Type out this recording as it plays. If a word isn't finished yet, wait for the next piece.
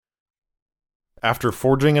After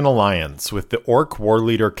forging an alliance with the orc war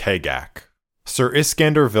leader Kagak, Sir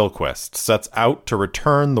Iskander Vilquist sets out to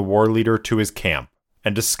return the war leader to his camp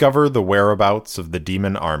and discover the whereabouts of the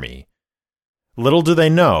demon army. Little do they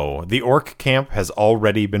know, the orc camp has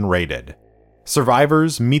already been raided.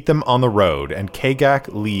 Survivors meet them on the road, and Kagak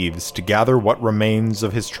leaves to gather what remains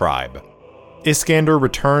of his tribe. Iskander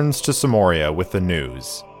returns to Samoria with the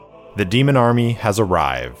news. The demon army has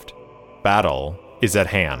arrived. Battle is at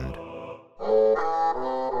hand.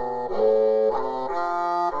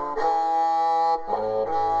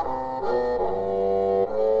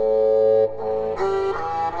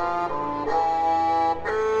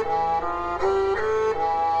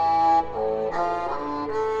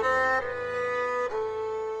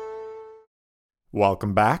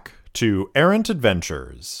 Welcome back to Errant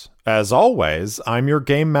Adventures. As always, I'm your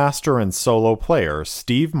game master and solo player,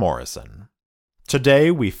 Steve Morrison.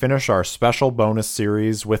 Today, we finish our special bonus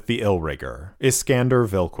series with the Illrigger, Iskander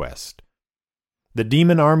Vilquist. The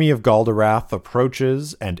demon army of Galderath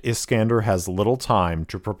approaches, and Iskander has little time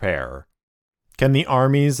to prepare. Can the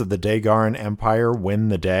armies of the Dagaran Empire win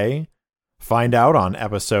the day? Find out on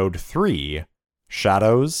Episode 3,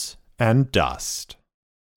 Shadows and Dust.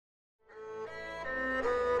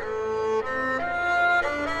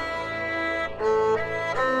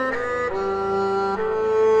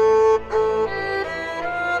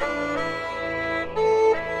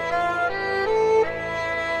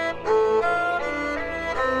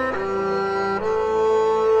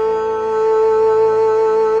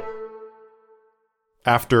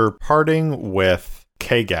 After parting with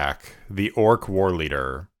Kagak, the orc war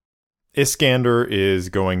leader, Iskander is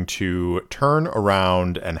going to turn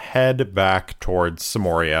around and head back towards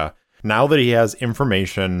Samoria now that he has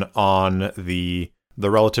information on the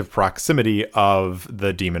relative proximity of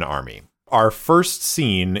the demon army. Our first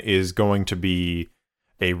scene is going to be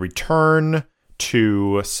a return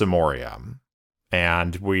to Samoria.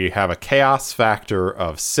 And we have a chaos factor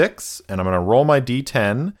of 6, and I'm going to roll my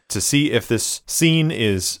d10 to see if this scene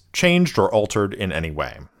is changed or altered in any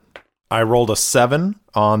way. I rolled a 7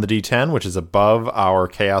 on the d10, which is above our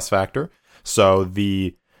chaos factor, so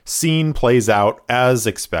the scene plays out as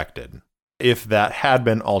expected. If that had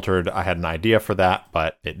been altered, I had an idea for that,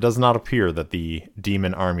 but it does not appear that the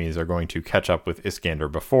demon armies are going to catch up with Iskander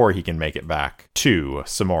before he can make it back to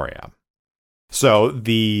Samoria. So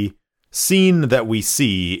the scene that we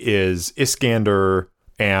see is Iskander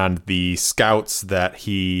and the scouts that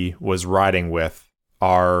he was riding with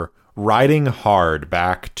are riding hard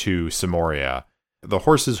back to Samoria. The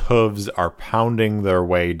horses' hooves are pounding their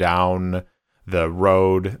way down the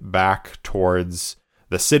road back towards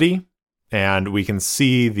the city, and we can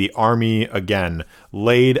see the army again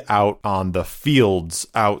laid out on the fields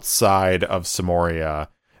outside of Samoria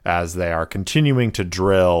as they are continuing to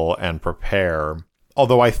drill and prepare.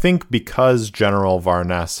 Although I think because General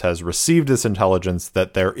Varness has received this intelligence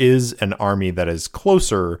that there is an army that is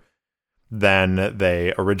closer than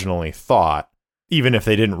they originally thought, even if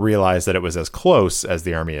they didn't realize that it was as close as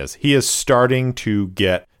the army is, he is starting to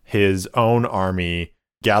get his own army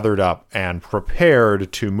gathered up and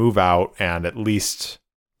prepared to move out and at least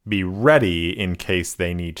be ready in case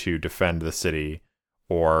they need to defend the city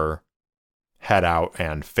or head out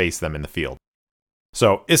and face them in the field.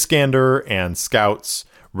 So Iskander and scouts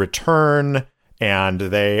return, and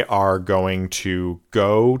they are going to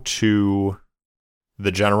go to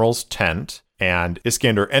the general's tent, and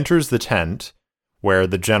Iskander enters the tent where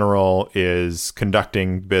the general is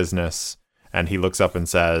conducting business, and he looks up and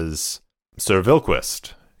says, "Sir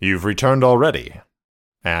Vilquist, you've returned already."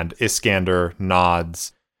 And Iskander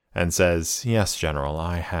nods and says, "Yes, General,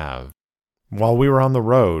 I have. While we were on the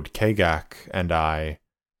road, Kagak and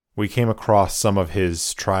we came across some of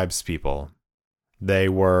his tribespeople. They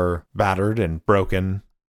were battered and broken.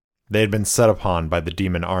 They had been set upon by the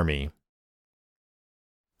demon army.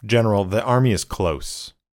 General, the army is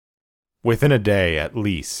close. Within a day, at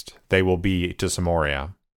least, they will be to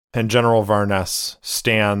Samoria." And General Varness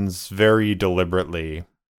stands very deliberately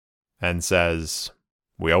and says,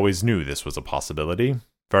 "We always knew this was a possibility.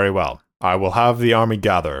 Very well. I will have the army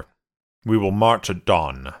gather. We will march at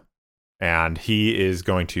dawn." And he is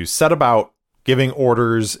going to set about giving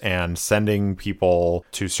orders and sending people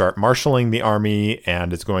to start marshaling the army,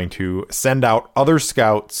 and is going to send out other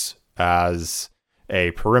scouts as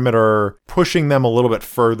a perimeter, pushing them a little bit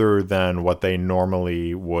further than what they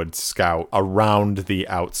normally would scout around the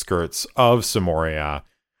outskirts of Samoria,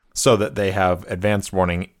 so that they have advanced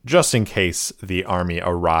warning just in case the army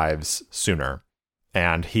arrives sooner.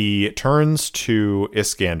 And he turns to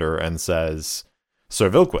Iskander and says, "Sir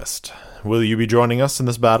Vilquist, will you be joining us in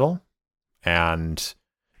this battle?" And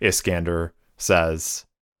Iskander says,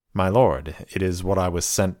 "My lord, it is what I was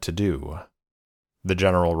sent to do." The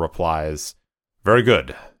general replies, "Very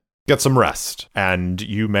good. Get some rest, and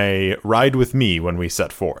you may ride with me when we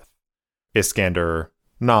set forth." Iskander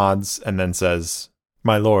nods and then says,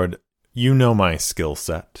 "My lord, you know my skill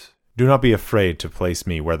set. Do not be afraid to place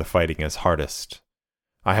me where the fighting is hardest.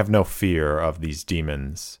 I have no fear of these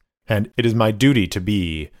demons, and it is my duty to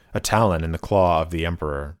be a talon in the claw of the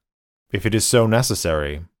Emperor. If it is so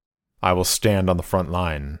necessary, I will stand on the front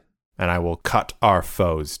line, and I will cut our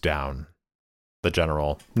foes down." The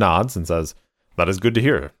general nods and says, "That is good to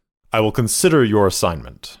hear. I will consider your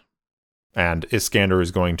assignment." And Iskander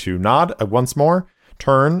is going to nod once more,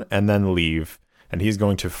 turn, and then leave, and he's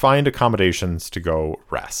going to find accommodations to go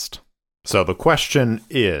rest. So the question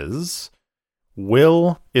is,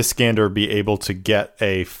 will Iskander be able to get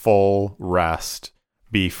a full rest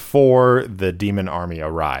before the demon army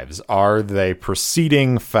arrives? Are they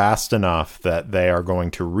proceeding fast enough that they are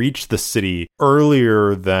going to reach the city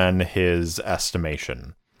earlier than his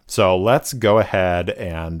estimation? So let's go ahead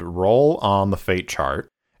and roll on the fate chart.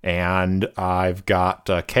 And I've got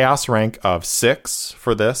a chaos rank of 6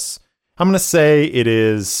 for this. I'm going to say it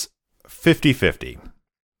is 50-50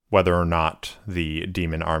 whether or not the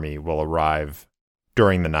demon army will arrive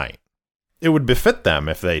during the night. It would befit them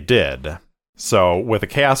if they did. So with a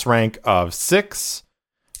chaos rank of 6,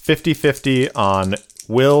 50-50 on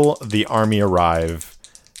will the army arrive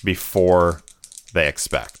before they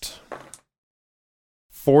expect.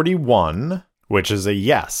 41, which is a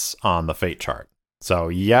yes on the fate chart. So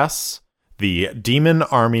yes, the demon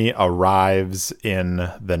army arrives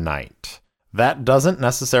in the night. That doesn't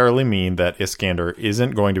necessarily mean that Iskander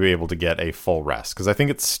isn't going to be able to get a full rest, because I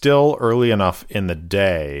think it's still early enough in the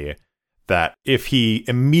day that if he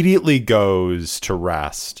immediately goes to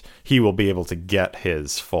rest, he will be able to get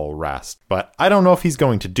his full rest. But I don't know if he's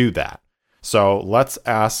going to do that. So let's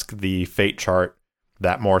ask the fate chart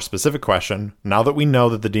that more specific question. Now that we know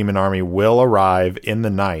that the demon army will arrive in the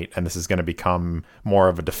night, and this is going to become more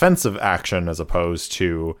of a defensive action as opposed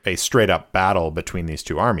to a straight up battle between these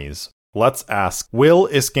two armies, let's ask, will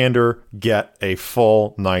Iskander get a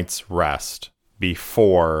full night's rest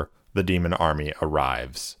before the demon army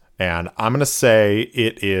arrives? And I'm going to say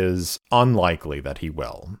it is unlikely that he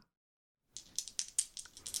will.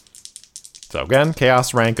 So again,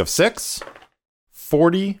 chaos rank of 6,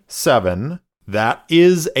 47. That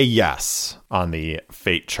is a yes on the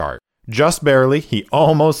fate chart. Just barely. He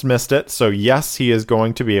almost missed it. So yes, he is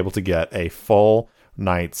going to be able to get a full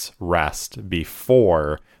night's rest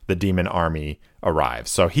before the demon army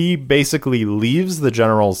arrives. So he basically leaves the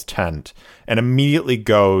general's tent and immediately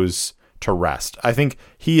goes to rest. I think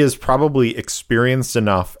he is probably experienced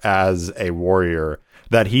enough as a warrior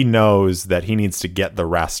that he knows that he needs to get the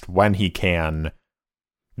rest when he can,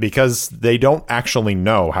 because they don't actually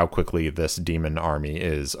know how quickly this demon army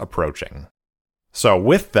is approaching. So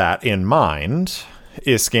with that in mind,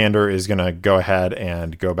 Iskander is going to go ahead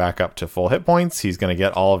and go back up to full hit points. He's going to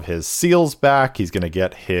get all of his seals back. He's going to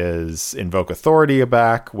get his Invoke Authority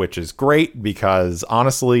back, which is great because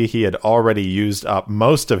honestly, he had already used up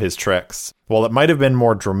most of his tricks. While it might have been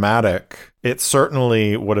more dramatic, it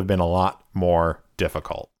certainly would have been a lot more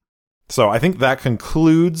difficult. So I think that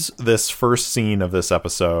concludes this first scene of this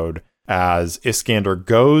episode as Iskander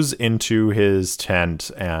goes into his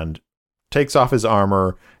tent and takes off his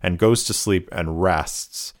armor and goes to sleep and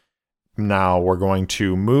rests. Now we're going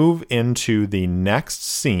to move into the next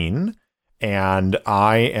scene, and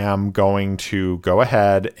I am going to go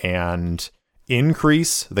ahead and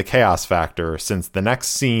increase the chaos factor, since the next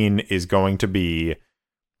scene is going to be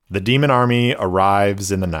the demon army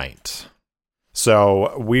arrives in the night.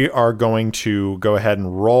 So we are going to go ahead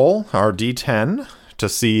and roll our D10 to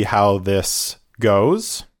see how this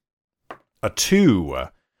goes. A 2,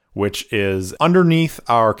 which is underneath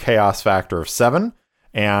our chaos factor of 7,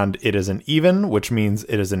 and it is an even, which means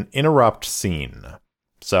it is an interrupt scene.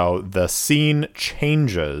 So the scene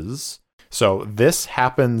changes. So this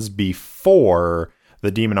happens before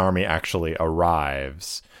the demon army actually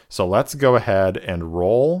arrives. So let's go ahead and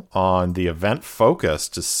roll on the event focus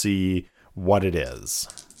to see what it is.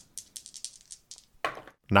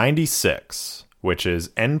 96, which is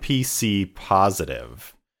NPC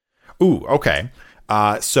positive. Ooh, okay.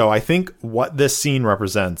 So I think what this scene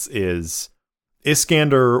represents is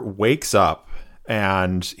Iskander wakes up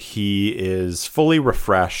and he is fully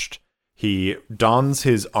refreshed. He dons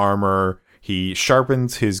his armor, he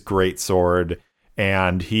sharpens his greatsword,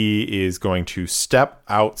 and he is going to step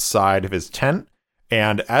outside of his tent.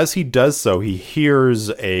 And as he does so, he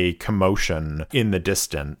hears a commotion in the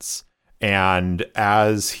distance. And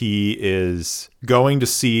as he is going to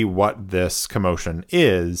see what this commotion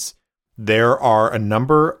is, there are a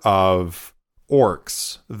number of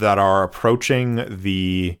orcs that are approaching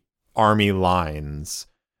the army lines.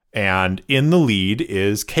 And in the lead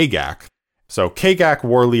is Kagak. So Kagak,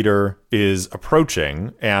 war leader, is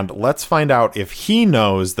approaching, and let's find out if he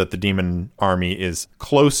knows that the demon army is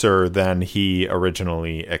closer than he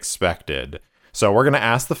originally expected. So we're going to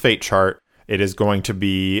ask the fate chart. It is going to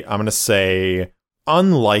be, I'm going to say,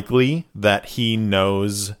 unlikely that he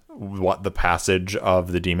knows what the passage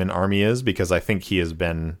of the demon army is, because I think he has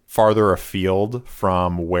been farther afield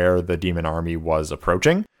from where the demon army was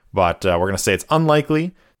approaching. But we're going to say it's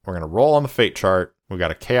unlikely. We're going to roll on the fate chart. We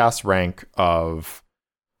got a chaos rank of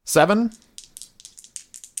 7.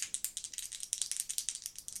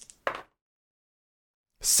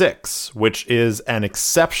 Six, which is an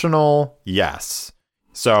exceptional yes.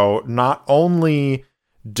 So not only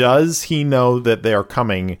does he know that they are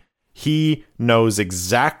coming, he knows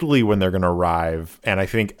exactly when they're going to arrive. And I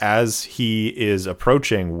think as he is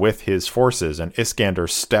approaching with his forces and Iskander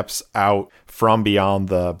steps out from beyond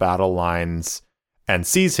the battle lines and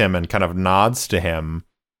sees him and kind of nods to him,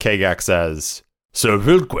 Kagak says, "Sir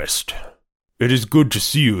Vilquest, it is good to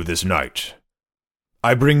see you this night.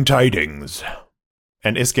 I bring tidings."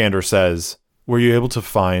 And Iskander says, "Were you able to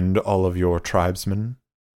find all of your tribesmen?"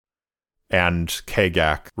 And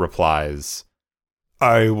Kagak replies,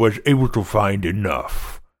 "I was able to find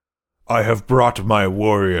enough. I have brought my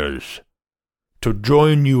warriors to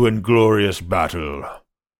join you in glorious battle.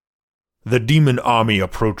 The demon army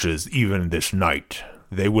approaches even this night.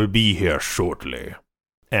 They will be here shortly."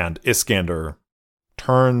 And Iskander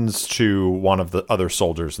turns to one of the other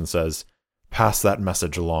soldiers and says, "Pass that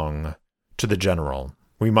message along to the general.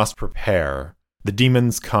 We must prepare. The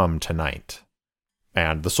demons come tonight."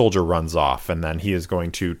 And the soldier runs off, and then he is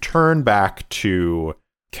going to turn back to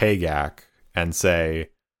Kagak and say,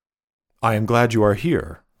 "I am glad you are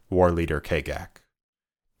here, war leader Kagak.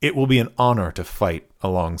 It will be an honor to fight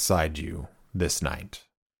alongside you this night."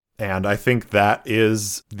 And I think that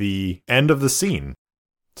is the end of the scene.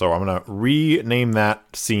 So I'm going to rename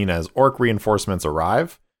that scene as Orc Reinforcements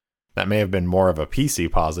Arrive. That may have been more of a PC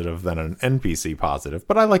positive than an NPC positive,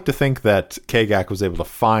 but I like to think that Kagak was able to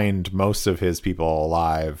find most of his people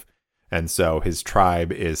alive, and so his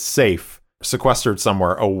tribe is safe, sequestered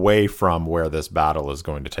somewhere away from where this battle is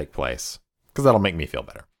going to take place, because that'll make me feel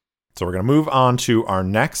better. So we're going to move on to our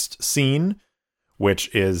next scene,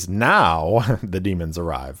 which is now the demons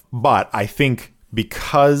arrive. But I think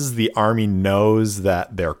because the army knows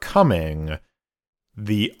that they're coming,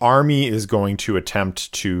 the army is going to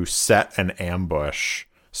attempt to set an ambush.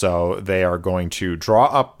 So they are going to draw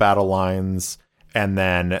up battle lines, and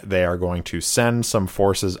then they are going to send some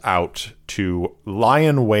forces out to lie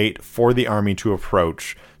in wait for the army to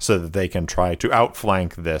approach so that they can try to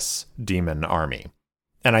outflank this demon army.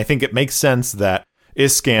 And I think it makes sense that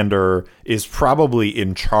Iskander is probably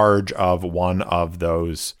in charge of one of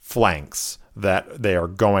those flanks that they are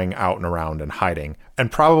going out and around and hiding,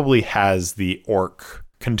 and probably has the orc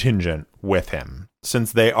contingent with him,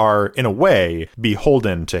 since they are, in a way,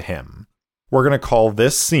 beholden to him. We're going to call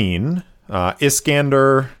this scene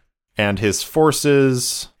Iskander and his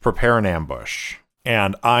forces prepare an ambush.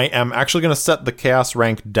 And I am actually going to set the chaos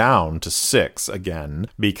rank down to 6 again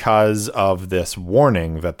because of this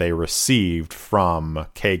warning that they received from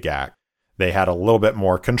Kagak. They had a little bit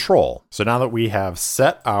more control. So now that we have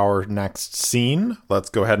set our next scene, let's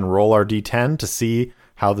go ahead and roll our d10 to see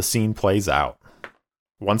how the scene plays out.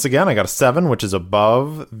 Once again, I got a 7, which is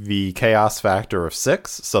above the chaos factor of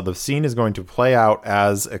 6, so the scene is going to play out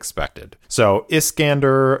as expected. So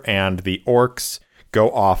Iskander and the orcs go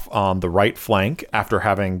off on the right flank after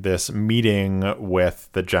having this meeting with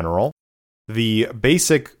the general. The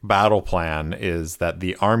basic battle plan is that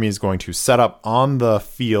the army is going to set up on the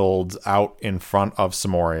fields out in front of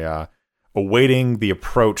Samoria, awaiting the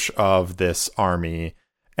approach of this army,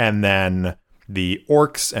 and then the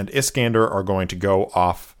orcs and Iskander are going to go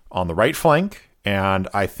off on the right flank, and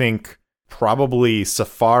I think probably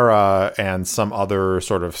Safara and some other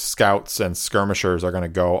sort of scouts and skirmishers are going to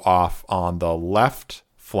go off on the left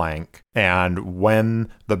flank. And when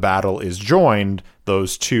the battle is joined,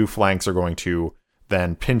 those two flanks are going to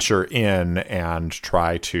then pincher in and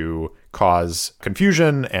try to cause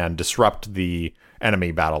confusion and disrupt the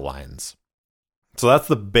enemy battle lines. So that's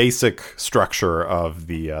the basic structure of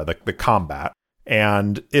the combat.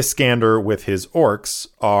 And Iskander with his orcs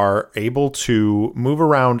are able to move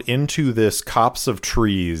around into this copse of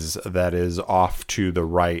trees that is off to the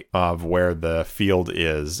right of where the field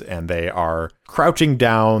is. And they are crouching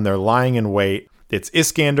down, they're lying in wait, It's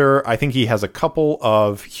Iskander. I think he has a couple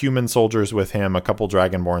of human soldiers with him, a couple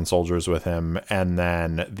dragonborn soldiers with him, and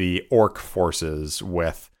then the orc forces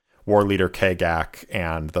with war leader Kagak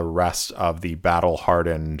and the rest of the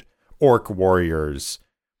battle-hardened orc warriors.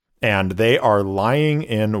 And they are lying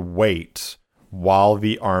in wait while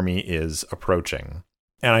the army is approaching.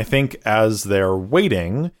 And I think as they're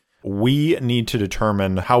waiting, we need to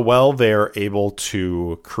determine how well they're able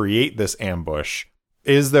to create this ambush.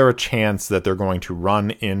 Is there a chance that they're going to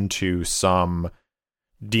run into some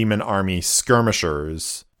demon army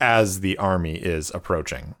skirmishers as the army is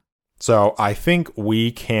approaching? So I think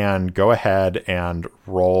we can go ahead and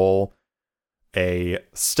roll a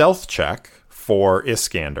stealth check for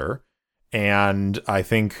Iskander. And I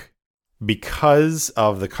think because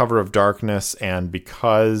of the cover of darkness and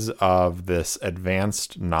because of this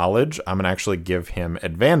advanced knowledge, I'm going to actually give him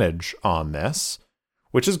advantage on this,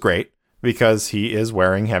 which is great because he is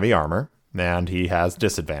wearing heavy armor and he has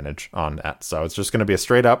disadvantage on that. So it's just going to be a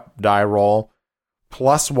straight up die roll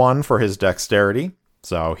 +1 for his dexterity.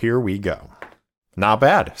 So here we go. Not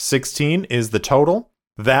bad. 16 is the total.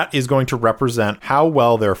 That is going to represent how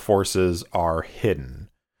well their forces are hidden.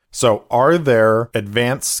 So are there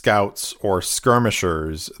advanced scouts or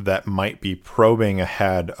skirmishers that might be probing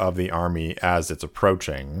ahead of the army as it's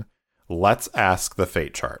approaching? Let's ask the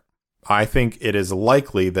fate chart. I think it is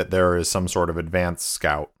likely that there is some sort of advanced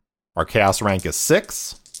scout. Our chaos rank is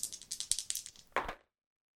 6.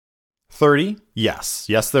 30? Yes.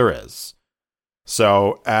 Yes, there is.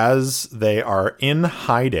 So as they are in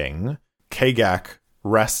hiding, Kagak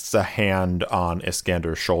rests a hand on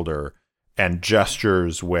Iskander's shoulder and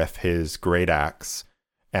gestures with his great axe.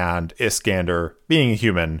 And Iskander, being a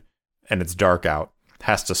human, and it's dark out,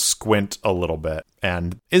 has to squint a little bit.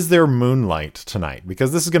 And is there moonlight tonight?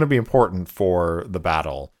 Because this is going to be important for the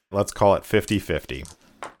battle. Let's call it 50-50.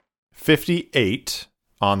 58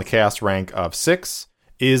 on the chaos rank of 6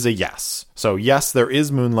 is a yes. So yes, there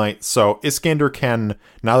is moonlight. So Iskander can,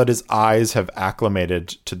 now that his eyes have acclimated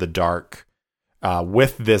to the dark,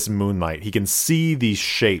 with this moonlight, he can see these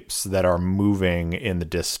shapes that are moving in the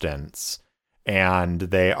distance, and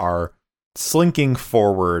they are slinking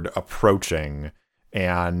forward, approaching,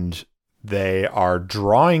 and they are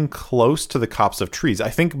drawing close to the copse of trees. I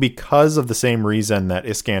think because of the same reason that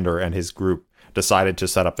Iskander and his group decided to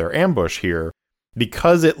set up their ambush here,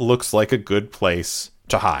 because it looks like a good place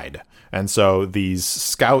to hide. And so these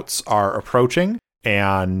scouts are approaching,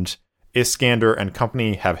 and Iskander and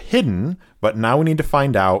company have hidden, but now we need to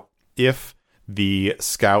find out if the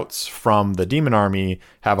scouts from the demon army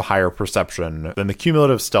have a higher perception than the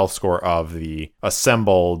cumulative stealth score of the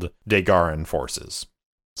assembled Dagaran forces.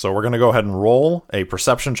 So we're going to go ahead and roll a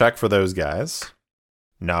perception check for those guys.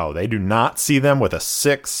 No, they do not see them with a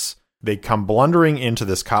 6. They come blundering into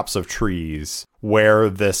this copse of trees where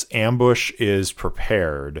this ambush is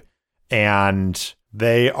prepared, and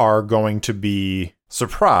they are going to be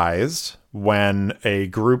surprised when a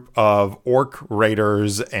group of orc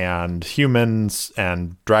raiders and humans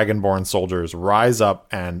and dragonborn soldiers rise up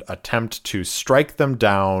and attempt to strike them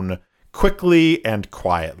down quickly and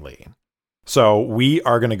quietly. So we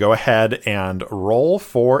are going to go ahead and roll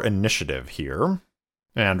for initiative here.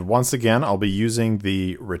 And once again, I'll be using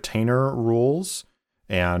the retainer rules,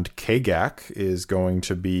 and Kagak is going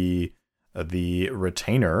to be the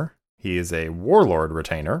retainer. He is a warlord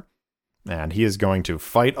retainer, and he is going to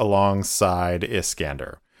fight alongside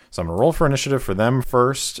Iskander. So I'm going to roll for initiative for them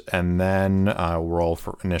first, and then I'll roll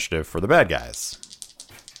for initiative for the bad guys.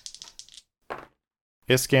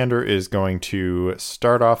 Iskander is going to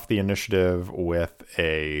start off the initiative with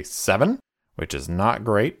a 7, which is not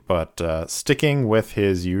great, but sticking with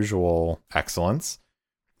his usual excellence.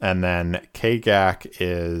 And then Kagak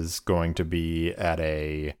is going to be at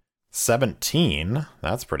a 17.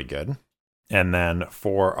 That's pretty good. And then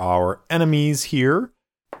for our enemies here,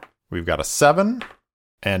 we've got a 7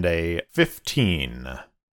 and a 15,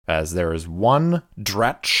 as there is 1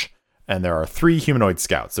 Dretch and there are 3 humanoid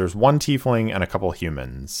scouts. There's 1 tiefling and a couple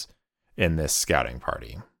humans in this scouting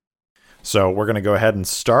party. So we're going to go ahead and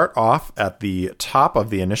start off at the top of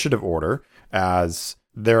the initiative order, as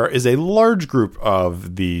there is a large group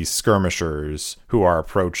of the skirmishers who are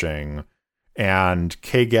approaching, and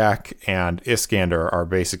Kagak and Iskander are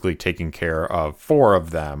basically taking care of 4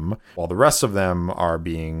 of them, while the rest of them are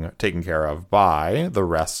being taken care of by the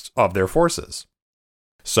rest of their forces.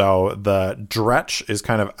 So the Dretch is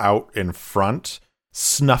kind of out in front,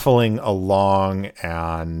 snuffling along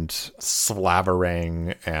and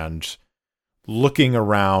slavering and looking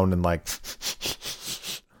around and like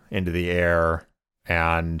into the air.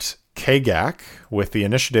 And Kagak, with the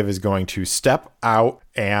initiative, is going to step out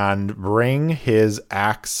and bring his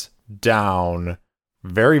axe down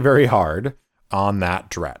very, very hard on that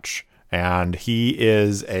Dretch. And he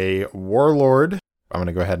is a warlord. I'm going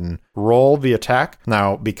to go ahead and roll the attack.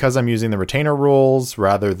 Now, because I'm using the retainer rules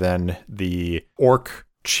rather than the orc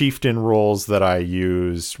chieftain rules that I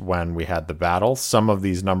used when we had the battle, some of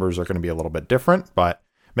these numbers are going to be a little bit different, but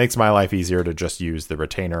makes my life easier to just use the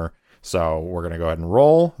retainer. So we're going to go ahead and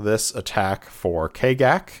roll this attack for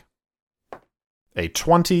Kagak. A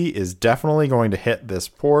 20 is definitely going to hit this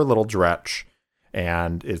poor little Dretch,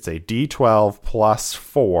 and it's a D12 plus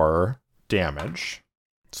 4 damage.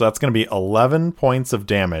 So that's going to be 11 points of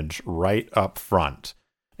damage right up front.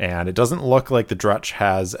 And it doesn't look like the Dretch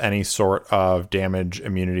has any sort of damage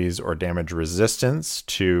immunities or damage resistance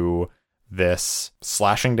to this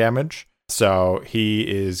slashing damage. So he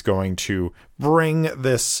is going to bring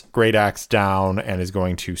this great axe down and is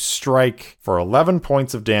going to strike for 11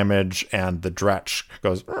 points of damage, and the Dretch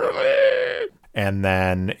goes, and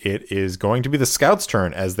then it is going to be the scouts'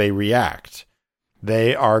 turn as they react.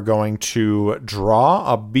 They are going to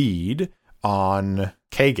draw a bead on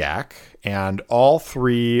Kagak, and all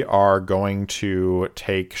three are going to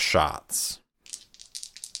take shots.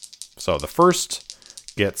 So the first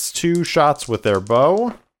gets 2 shots with their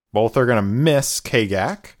bow. Both are going to miss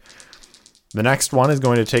Kagak. The next one is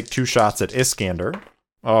going to take 2 shots at Iskander.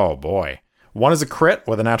 Oh boy. One is a crit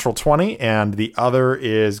with a natural 20, and the other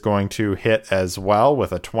is going to hit as well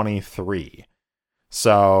with a 23.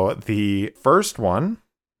 So the first one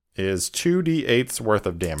is 2d8's worth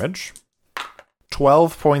of damage,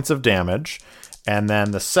 12 points of damage, and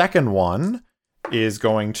then the second one is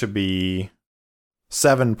going to be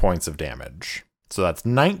 7 points of damage. So that's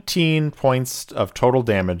 19 points of total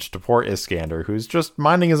damage to poor Iskander, who's just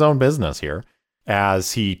minding his own business here,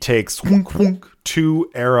 as he takes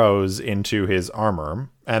 2 arrows into his armor.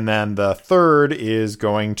 And then the third is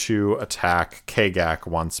going to attack Kagak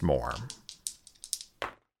once more.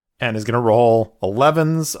 And is going to roll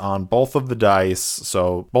 11s on both of the dice,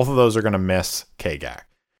 so both of those are going to miss Kagak.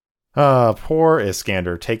 Poor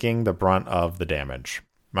Iskander taking the brunt of the damage.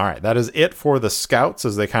 All right, that is it for the scouts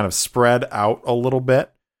as they kind of spread out a little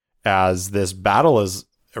bit as this battle has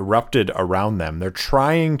erupted around them. They're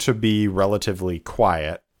trying to be relatively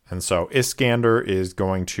quiet, and so Iskander is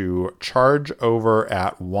going to charge over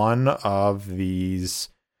at one of these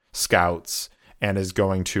scouts and is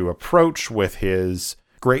going to approach with his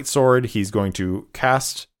greatsword. He's going to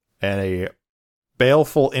cast a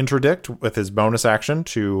Baleful Interdict with his bonus action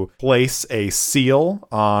to place a seal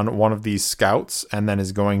on one of these scouts, and then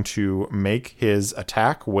is going to make his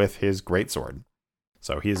attack with his greatsword.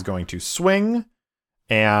 So he is going to swing,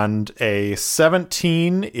 and a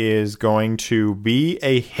 17 is going to be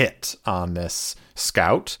a hit on this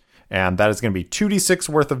scout, and that is going to be 2d6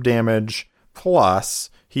 worth of damage,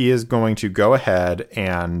 plus he is going to go ahead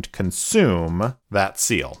and consume that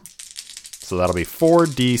seal. So that'll be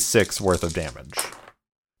 4d6 worth of damage.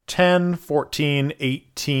 10, 14,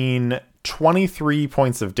 18, 23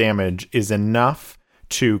 points of damage is enough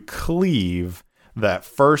to cleave that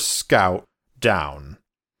first scout down.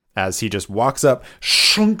 As he just walks up,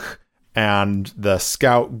 shunk, and the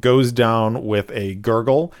scout goes down with a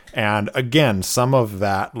gurgle. And again, some of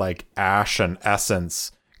that like ash and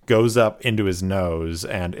essence goes up into his nose,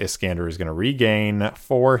 and Iskander is going to regain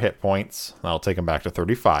 4 hit points. That'll take him back to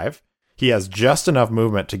 35. He has just enough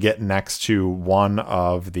movement to get next to one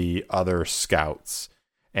of the other scouts,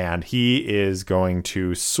 and he is going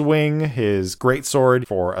to swing his greatsword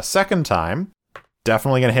for a second time.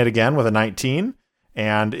 Definitely going to hit again with a 19,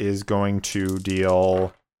 and is going to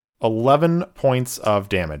deal 11 points of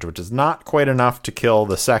damage, which is not quite enough to kill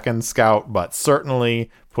the second scout, but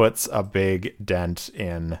certainly puts a big dent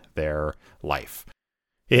in their life.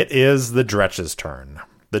 It is the Dretch's turn.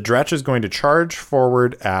 The Dretch is going to charge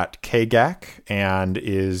forward at Kagak and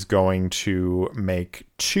is going to make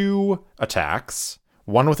 2 attacks,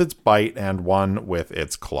 one with its bite and one with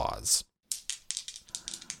its claws.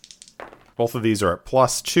 Both of these are at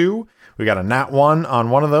 +2. We got a nat 1 on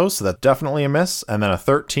one of those, so that's definitely a miss, and then a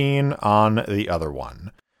 13 on the other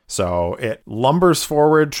one. So it lumbers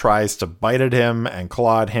forward, tries to bite at him and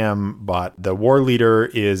claw at him, but the war leader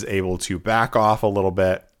is able to back off a little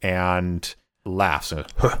bit and laughs.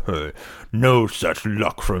 No such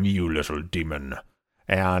luck from you, little demon.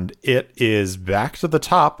 And it is back to the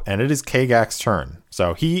top, and it is Kagak's turn.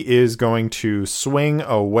 So he is going to swing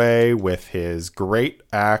away with his great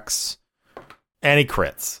axe, and he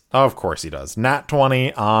crits. Of course he does. Nat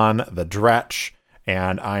 20 on the Dretch,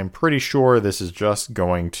 and I'm pretty sure this is just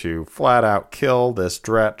going to flat out kill this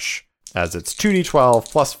Dretch. as it's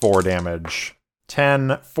 2d12 plus 4 damage.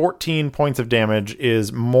 10, 14 points of damage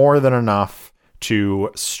is more than enough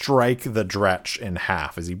to strike the Dretch in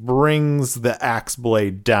half as he brings the axe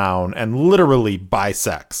blade down and literally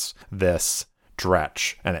bisects this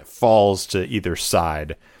Dretch, and it falls to either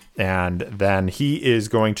side. And then he is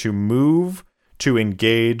going to move to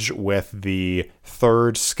engage with the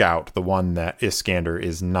third scout, the one that Iskander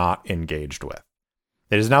is not engaged with.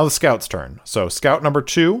 It is now the scout's turn. So scout number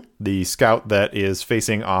 2, the scout that is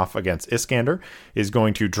facing off against Iskander, is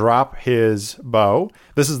going to drop his bow.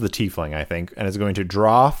 This is the tiefling, I think, and is going to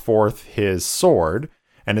draw forth his sword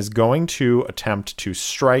and is going to attempt to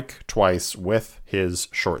strike twice with his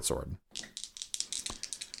short sword.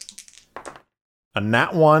 A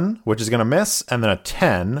nat 1, which is going to miss, and then a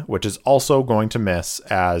 10, which is also going to miss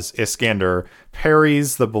as Iskander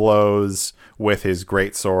parries the blows with his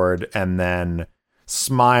greatsword and then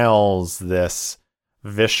smiles this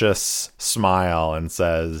vicious smile and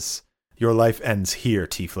says, "Your life ends here,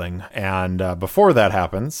 tiefling." And before that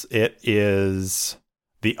happens, it is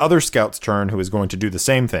the other scout's turn, who is going to do the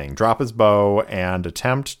same thing, drop his bow and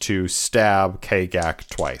attempt to stab Kagak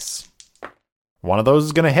twice. One of those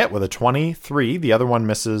is going to hit with a 23. The other one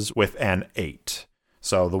misses with an 8.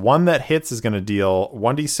 So the one that hits is going to deal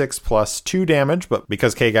 1d6 plus 2 damage, but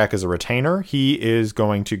because Kagak is a retainer, he is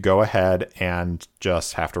going to go ahead and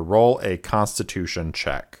just have to roll a constitution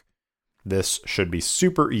check. This should be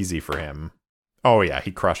super easy for him. Oh yeah, he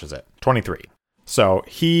crushes it. 23. So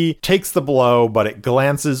he takes the blow, but it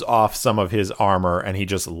glances off some of his armor, and he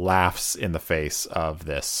just laughs in the face of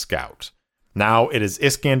this scout. Now it is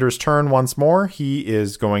Iskander's turn once more. He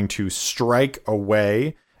is going to strike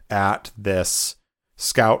away at this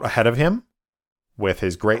scout ahead of him with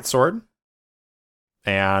his greatsword.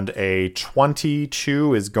 And a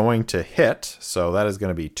 22 is going to hit, so that is going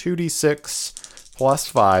to be 2d6 plus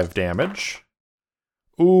 5 damage.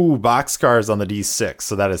 Ooh, boxcars on the d6,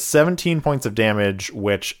 so that is 17 points of damage,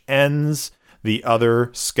 which ends the other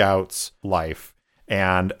scout's life.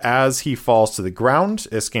 And as he falls to the ground,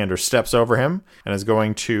 Iskander steps over him and is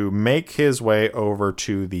going to make his way over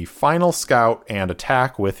to the final scout and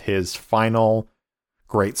attack with his final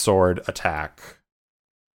greatsword attack.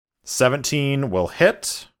 17 will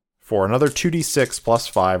hit for another 2d6 plus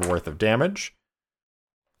 5 worth of damage.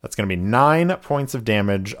 That's going to be 9 points of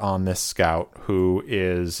damage on this scout, who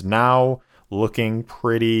is now looking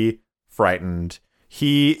pretty frightened.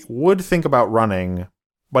 He would think about running,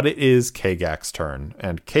 but it is Kagak's turn,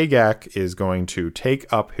 and Kagak is going to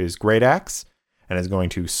take up his great axe and is going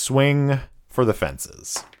to swing for the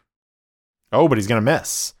fences. Oh, but he's going to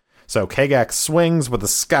miss. So Kagak swings, but the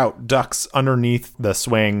scout ducks underneath the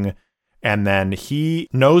swing, and then he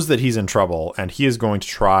knows that he's in trouble, and he is going to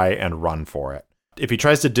try and run for it. If he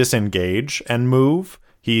tries to disengage and move,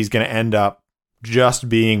 he's going to end up just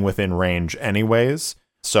being within range anyways.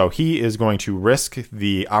 So he is going to risk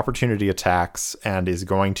the opportunity attacks and is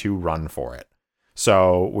going to run for it.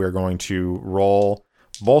 So we're going to roll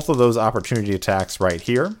both of those opportunity attacks right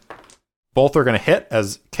here. Both are going to hit,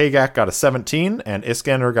 as Kagak got a 17 and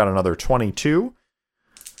Iskander got another 22.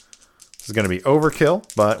 This is going to be overkill,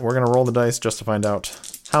 but we're going to roll the dice just to find out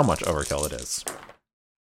how much overkill it is.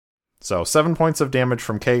 So 7 points of damage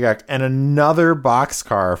from Kagak and another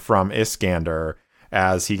boxcar from Iskander,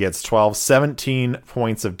 as he gets 17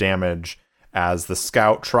 points of damage as the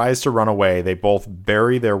scout tries to run away. They both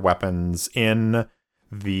bury their weapons in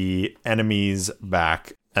the enemy's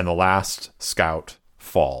back, and the last scout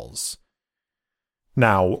falls.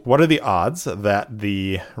 Now, what are the odds that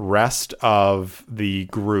the rest of the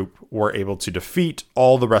group were able to defeat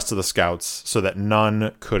all the rest of the scouts so that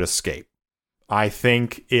none could escape? I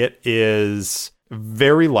think it is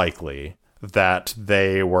very likely that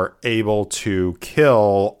they were able to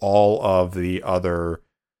kill all of the other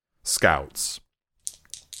scouts.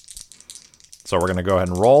 So we're going to go ahead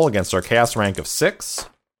and roll against our chaos rank of 6.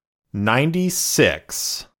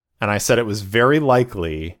 96. And I said it was very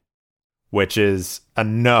likely, which is a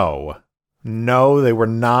no. No, they were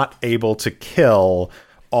not able to kill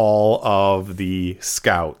all of the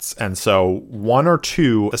scouts. And so 1 or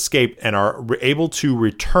 2 escaped and are able to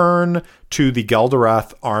return to the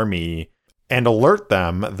Geldorath army and alert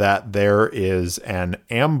them that there is an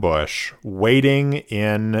ambush waiting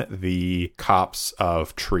in the copse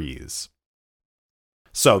of trees.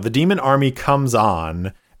 So the demon army comes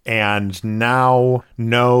on and now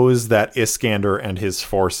knows that Iskander and his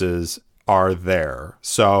forces are there.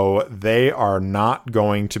 So they are not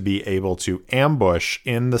going to be able to ambush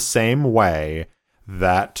in the same way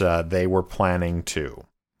that they were planning to.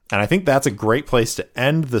 And I think that's a great place to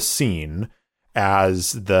end the scene,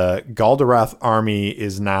 as the Galdorath army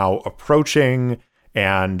is now approaching,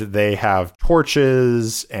 and they have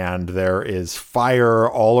torches, and there is fire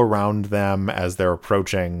all around them as they're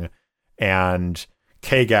approaching. And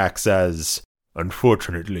Kagak says,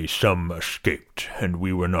 "Unfortunately, some escaped, and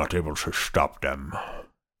we were not able to stop them."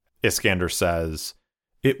 Iskander says,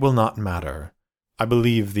 "It will not matter. I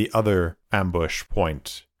believe the other ambush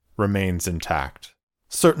point remains intact.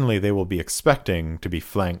 Certainly they will be expecting to be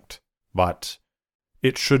flanked, but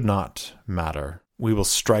it should not matter. We will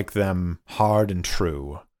strike them hard and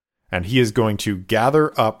true." And he is going to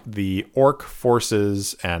gather up the orc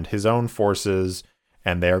forces and his own forces,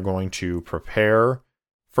 and they are going to prepare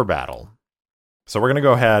for battle. So we're going to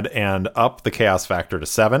go ahead and up the chaos factor to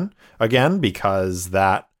 7 again, because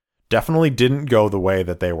that definitely didn't go the way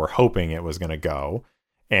that they were hoping it was going to go.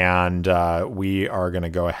 And we are going to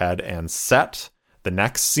go ahead and set the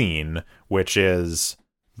next scene, which is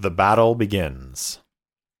the battle begins.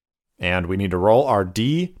 And we need to roll our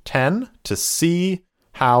D10 to see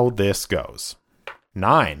how this goes.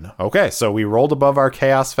 9. Okay, so we rolled above our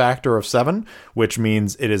chaos factor of 7, which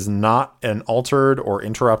means it is not an altered or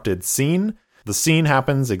interrupted scene. The scene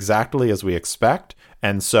happens exactly as we expect,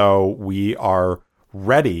 and so we are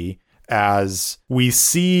ready as we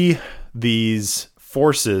see these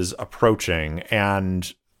forces approaching,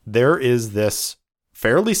 and there is this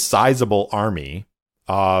fairly sizable army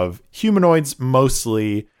of humanoids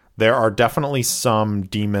mostly. There are definitely some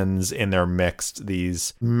demons in their mix,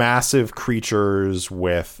 these massive creatures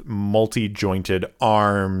with multi-jointed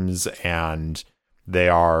arms, and they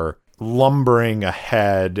are lumbering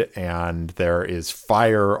ahead, and there is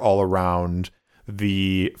fire all around.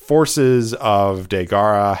 The forces of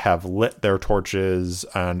Dagara have lit their torches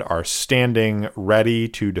and are standing ready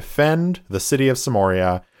to defend the city of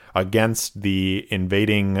Samoria against the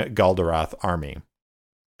invading Galdorath army.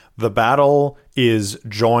 The battle is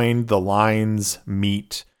joined, the lines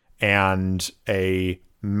meet, and a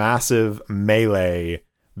massive melee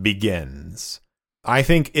begins. I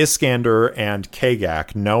think Iskander and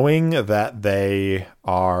Kagak, knowing that they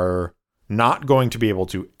are not going to be able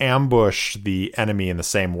to ambush the enemy in the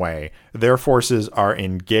same way, their forces are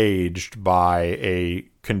engaged by a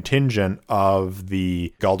contingent of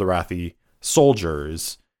the Galdorathi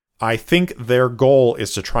soldiers. I think their goal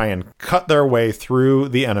is to try and cut their way through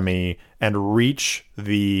the enemy and reach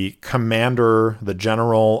the commander, the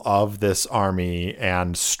general of this army,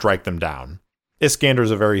 and strike them down.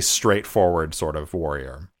 Iskander's a very straightforward sort of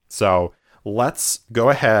warrior. So let's go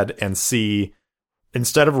ahead and see,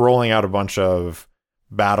 instead of rolling out a bunch of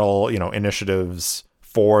battle, initiatives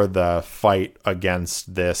for the fight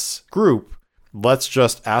against this group, let's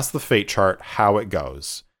just ask the fate chart how it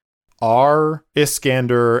goes. Are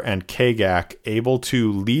Iskander and Kagak able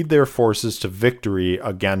to lead their forces to victory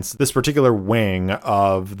against this particular wing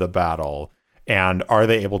of the battle? And are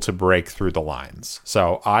they able to break through the lines?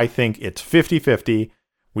 So I think it's 50-50.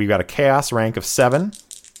 We've got a chaos rank of 7.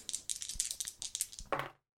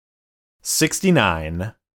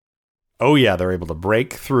 69. Oh yeah, they're able to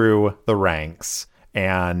break through the ranks,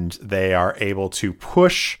 and they are able to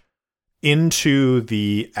push into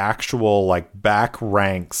the actual back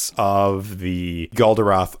ranks of the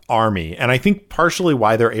Galdorath army. And I think partially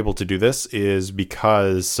why they're able to do this is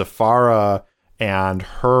because Safara and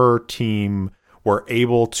her team were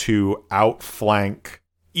able to outflank,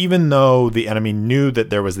 even though the enemy knew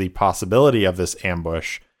that there was the possibility of this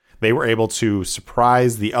ambush. They were able to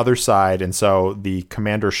surprise the other side, and so the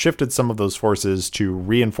commander shifted some of those forces to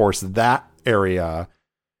reinforce that area,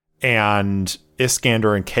 and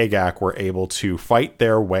Iskander and Kagak were able to fight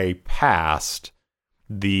their way past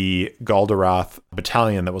the Galdorath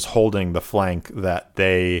battalion that was holding the flank that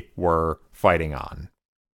they were fighting on.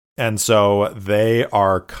 And so they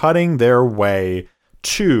are cutting their way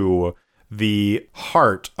to the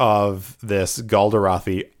heart of this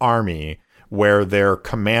Galdorathi army, where their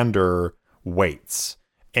commander waits.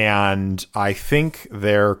 And I think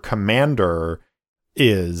their commander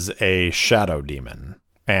is a shadow demon.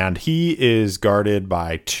 And he is guarded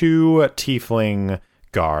by 2 tiefling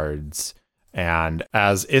guards. And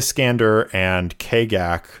as Iskander and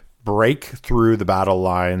Kagak break through the battle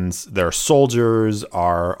lines, their soldiers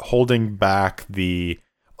are holding back the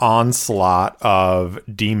onslaught of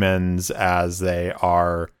demons as they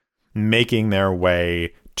are making their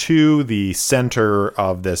way to the center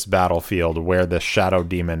of this battlefield where this shadow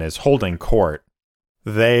demon is holding court.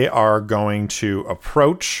 They are going to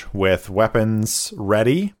approach with weapons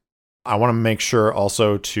ready. I want to make sure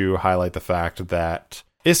also to highlight the fact that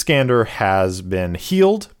Iskander has been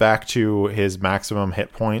healed back to his maximum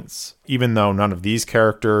hit points. Even though none of these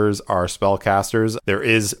characters are spellcasters, there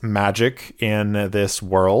is magic in this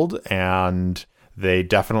world, and they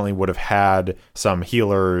definitely would have had some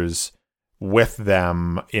healers with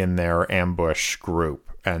them in their ambush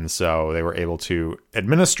group. And so they were able to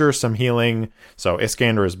administer some healing. So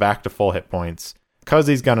Iskander is back to full hit points because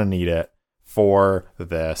he's going to need it for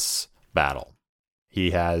this battle.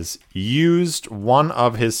 He has used one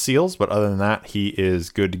of his seals, but other than that, he is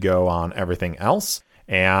good to go on everything else.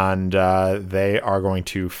 And they are going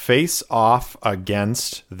to face off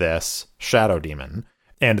against this Shadow Demon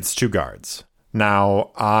and its 2 guards.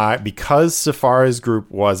 Now, because Sephara's group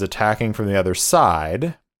was attacking from the other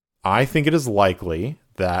side, I think it is likely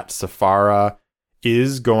that Sephara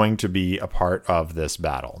is going to be a part of this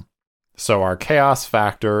battle. So our chaos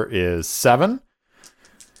factor is 7.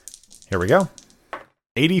 Here we go.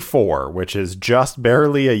 84, which is just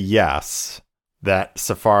barely a yes, that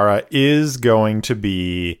Sephara is going to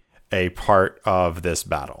be a part of this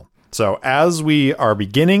battle. So as we are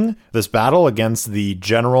beginning this battle against the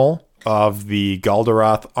general of the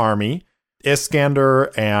Galdaroth army,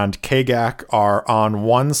 Iskander and Kagak are on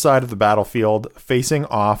one side of the battlefield facing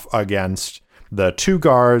off against the 2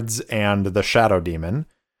 guards and the Shadow Demon.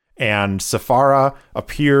 And Sephara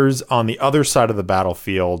appears on the other side of the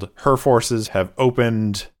battlefield. Her forces have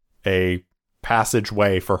opened a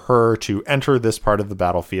passageway for her to enter this part of the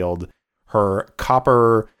battlefield. Her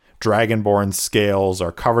copper dragonborn scales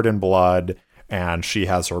are covered in blood, and she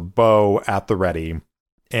has her bow at the ready.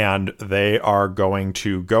 And they are going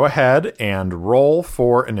to go ahead and roll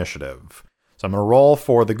for initiative. So I'm going to roll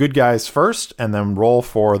for the good guys first, and then roll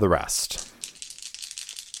for the rest.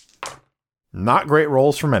 Not great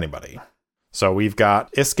rolls from anybody. So we've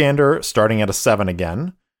got Iskander starting at a 7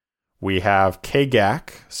 again. We have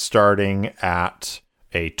Kagak starting at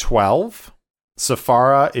a 12.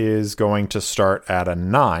 Sephara is going to start at a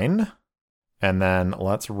 9. And then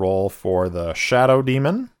let's roll for the Shadow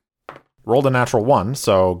Demon. Rolled a natural 1,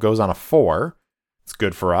 so goes on a 4. It's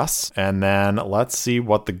good for us. And then let's see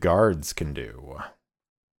what the guards can do.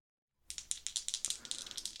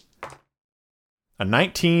 A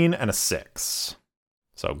 19 and a 6.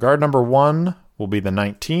 So guard number 1 will be the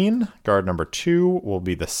 19. Guard number 2 will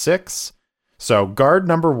be the 6. So guard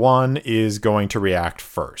number 1 is going to react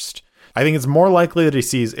first. I think it's more likely that he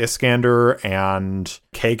sees Iskander and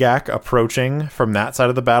Kagak approaching from that side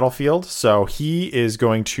of the battlefield. So he is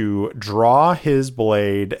going to draw his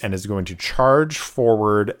blade and is going to charge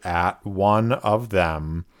forward at one of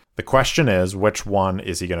them. The question is, which one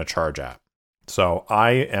is he going to charge at? So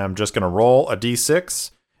I am just going to roll a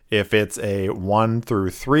d6. If it's a 1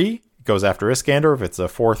 through 3, it goes after Iskander. If it's a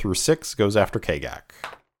 4 through 6, it goes after Kagak.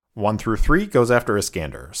 1 through 3 goes after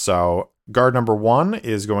Iskander. So guard number 1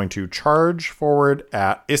 is going to charge forward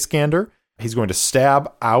at Iskander. He's going to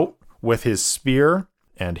stab out with his spear,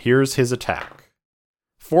 and here's his attack.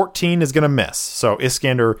 14 is going to miss. So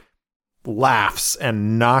Iskander laughs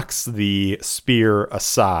and knocks the spear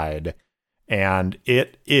aside, and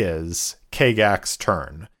it is Kagak's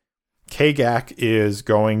turn. Kagak is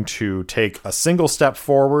going to take a single step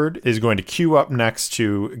forward, is going to queue up next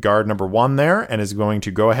to guard number 1 there, and is going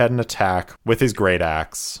to go ahead and attack with his great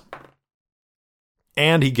axe.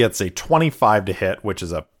 And he gets a 25 to hit, which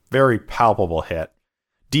is a very palpable hit.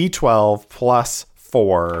 D12 plus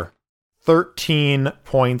 4, 13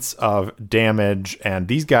 points of damage, and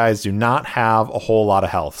these guys do not have a whole lot of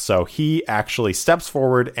health. So he actually steps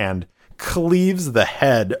forward and cleaves the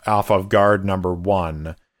head off of guard number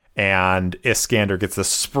 1, and Iskander gets a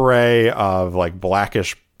spray of like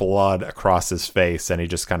blackish blood across his face, and he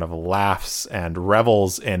just kind of laughs and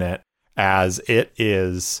revels in it as it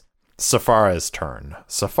is Sephara's turn.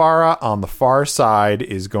 Sephara on the far side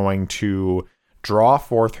is going to draw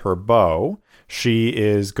forth her bow. She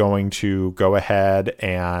is going to go ahead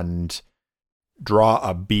and draw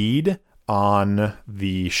a bead on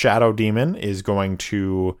the Shadow Demon, is going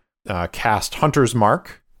to cast Hunter's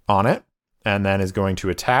Mark on it, and then is going to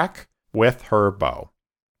attack with her bow.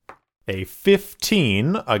 A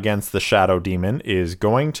 15 against the Shadow Demon is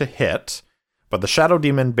going to hit, but the Shadow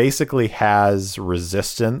Demon basically has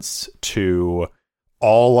resistance to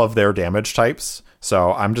all of their damage types,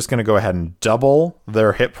 so I'm just going to go ahead and double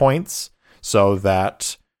their hit points so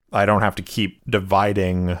that I don't have to keep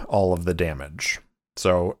dividing all of the damage.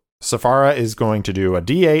 So Sephara is going to do a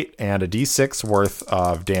d8 and a d6 worth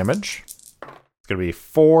of damage. It's going to be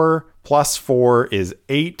 4 plus 4 is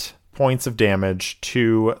 8 points of damage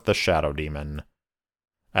to the Shadow Demon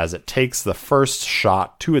as it takes the first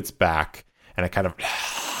shot to its back, and it kind of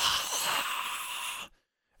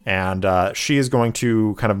And she is going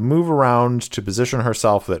to kind of move around to position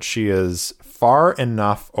herself that she is far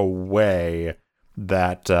enough away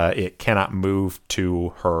that it cannot move to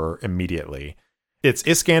her immediately. It's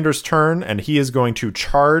Iskander's turn, and he is going to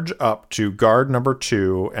charge up to guard number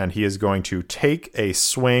 2, and he is going to take a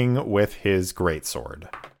swing with his greatsword.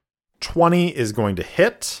 20 is going to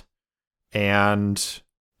hit, and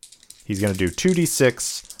he's going to do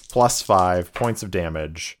 2d6 plus 5 points of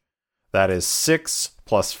damage. That is 6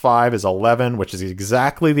 plus 5 is 11, which is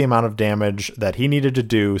exactly the amount of damage that he needed to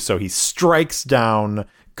do. So he strikes down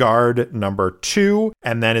guard number 2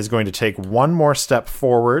 and then is going to take one more step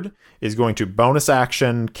forward, is going to bonus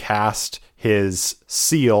action cast his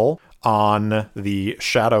seal on the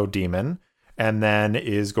Shadow Demon, and then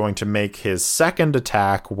is going to make his second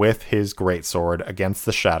attack with his greatsword against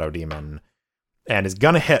the Shadow Demon, and is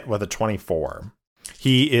going to hit with a 24.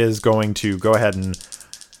 He is going to go ahead and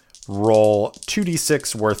roll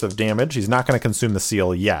 2d6 worth of damage. He's not going to consume the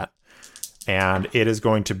seal yet. And it is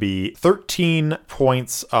going to be 13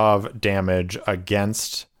 points of damage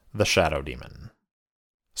against the Shadow Demon.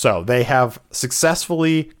 So they have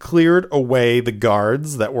successfully cleared away the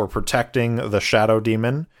guards that were protecting the Shadow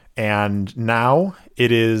Demon. And now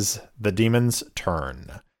it is the demon's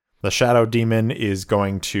turn. The Shadow Demon is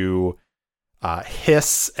going to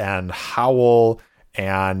hiss and howl,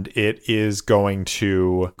 and it is going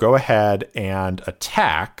to go ahead and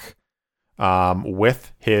attack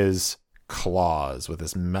with his claws, with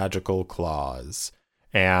his magical claws.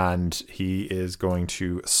 And he is going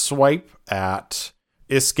to swipe at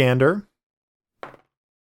Iskander.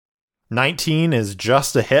 19 is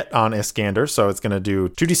just a hit on Iskander, so it's going to do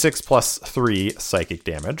 2d6 plus 3 psychic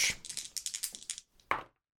damage,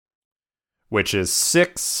 which is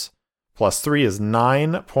 6 plus 3 is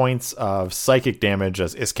 9 points of psychic damage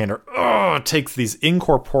as Iskander takes these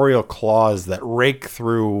incorporeal claws that rake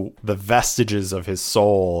through the vestiges of his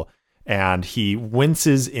soul, and he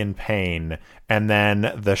winces in pain. And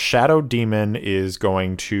then the Shadow Demon is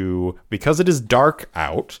going to, because it is dark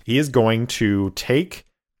out, he is going to take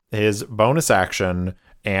his bonus action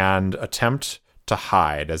and attempt to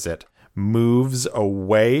hide as it moves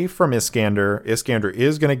away from Iskander. Iskander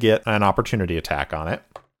is going to get an opportunity attack on it,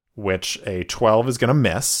 which a 12 is going to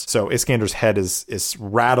miss. So Iskander's head is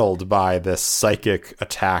rattled by this psychic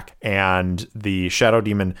attack, and the Shadow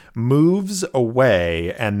Demon moves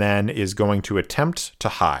away and then is going to attempt to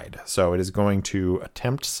hide. So it is going to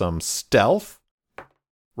attempt some stealth.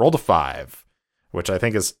 Rolled a 5, which I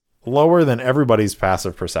think is lower than everybody's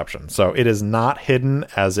passive perception. So it is not hidden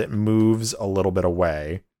as it moves a little bit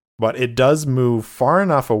away, but it does move far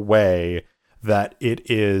enough away that it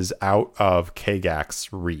is out of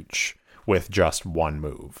Kagak's reach with just one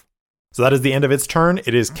move. So that is the end of its turn.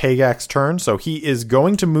 It is Kagak's turn, so he is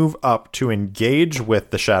going to move up to engage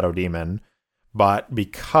with the Shadow Demon, but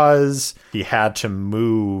because he had to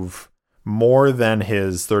move more than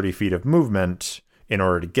his 30 feet of movement in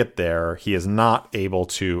order to get there, he is not able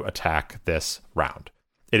to attack this round.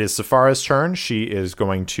 It is Saphara's turn. She is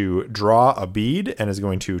going to draw a bead and is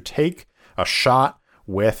going to take a shot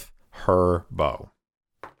with her bow.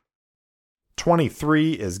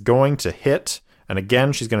 23 is going to hit, and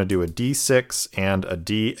again she's going to do a d6 and a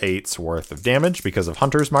d8's worth of damage because of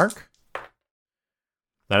Hunter's Mark.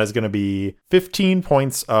 That is going to be 15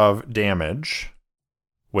 points of damage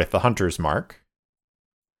with the Hunter's Mark.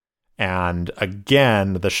 And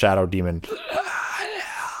again, the Shadow Demon.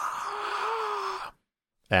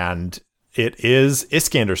 And it is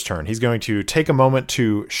Iskander's turn. He's going to take a moment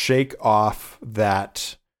to shake off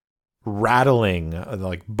that rattling,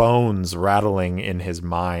 like bones rattling in his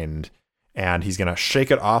mind. And he's going to shake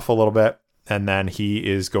it off a little bit. And then he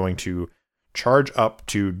is going to charge up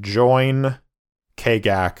to join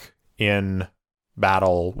Kagak in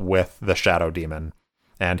battle with the Shadow Demon.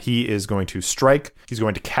 And he is going to strike. He's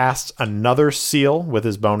going to cast another seal with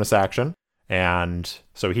his bonus action. And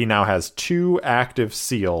so he now has 2 active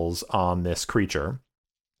seals on this creature.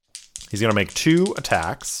 He's going to make 2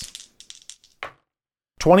 attacks.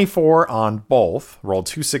 24 on both. Rolled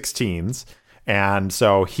 2 16s. And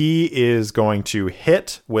so he is going to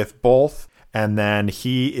hit with both. And then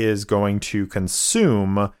he is going to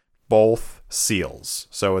consume both seals.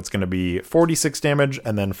 So it's going to be 46 damage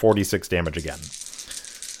and then 46 damage again.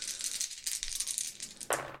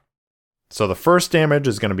 So the first damage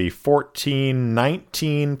is going to be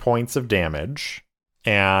 19 points of damage.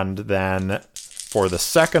 And then for the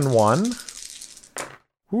second one,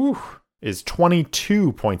 is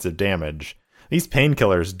 22 points of damage. These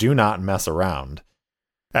painkillers do not mess around.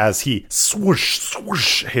 As he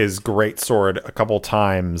swoosh his greatsword a couple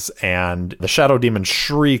times, and the Shadow Demon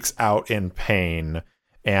shrieks out in pain.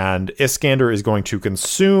 And Iskander is going to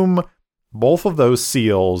consume both of those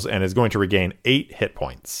seals and is going to regain 8 hit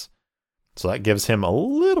points. So that gives him a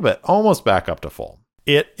little bit, almost back up to full.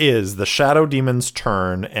 It is the Shadow Demon's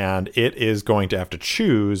turn, and it is going to have to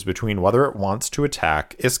choose between whether it wants to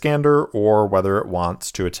attack Iskander or whether it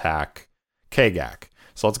wants to attack Kagak.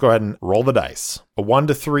 So let's go ahead and roll the dice. A 1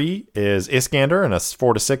 to 3 is Iskander, and a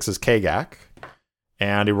 4 to 6 is Kagak.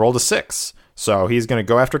 And he rolled a 6. So he's going to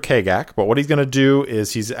go after Kagak, but what he's going to do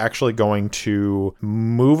is he's actually going to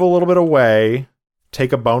move a little bit away,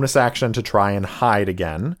 take a bonus action to try and hide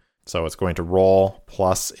again. So it's going to roll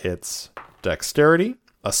plus its dexterity.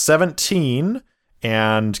 A 17,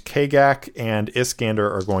 and Kagak and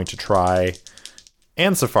Iskander are going to try,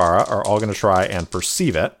 and Sephara are all going to try and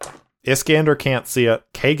perceive it. Iskander can't see it,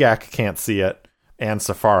 Kagak can't see it, and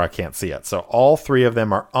Sephara can't see it. So all three of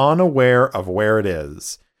them are unaware of where it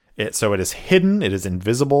is. So it is hidden, it is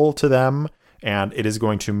invisible to them, and it is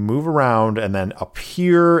going to move around and then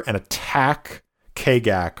appear and attack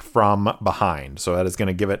Kagak from behind. So that is going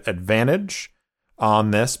to give it advantage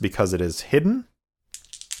on this because it is hidden.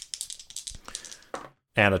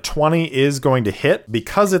 And a 20 is going to hit.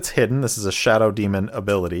 Because it's hidden, this is a Shadow Demon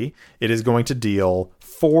ability, it is going to deal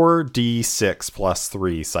 4d6 plus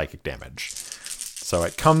 3 psychic damage. So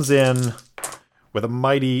it comes in with a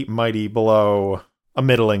mighty, mighty blow, a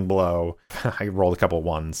middling blow. I rolled a couple of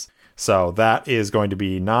ones. So that is going to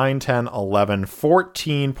be 9, 10, 11,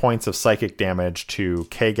 14 points of psychic damage to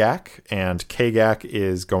Kagak. And Kagak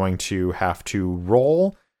is going to have to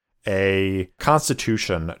roll a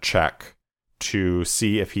Constitution check to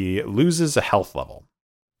see if he loses a health level.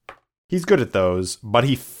 He's good at those, but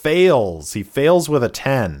he fails. He fails with a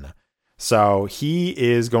 10. So he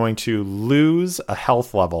is going to lose a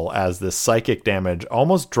health level as this psychic damage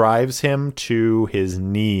almost drives him to his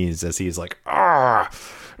knees as he's like,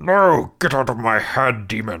 No, get out of my head,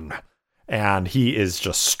 demon. And he is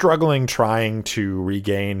just struggling, trying to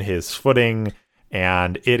regain his footing,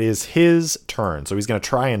 and it is his turn. So he's going to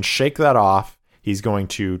try and shake that off. He's going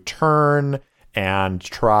to turn and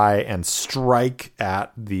try and strike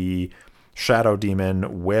at the Shadow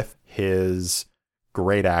Demon with his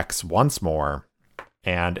Great Axe once more.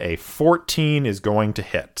 And a 14 is going to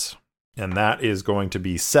hit. And that is going to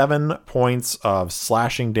be 7 points of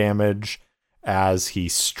slashing damage as he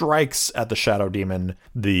strikes at the Shadow Demon.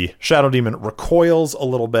 The Shadow Demon recoils a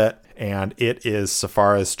little bit, and it is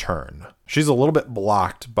Sephara's turn. She's a little bit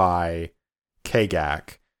blocked by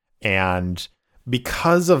Kagak, and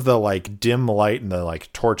because of the dim light and the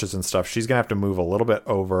torches and stuff, she's gonna have to move a little bit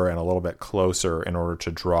over and a little bit closer in order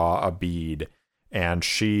to draw a bead. And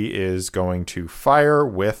she is going to fire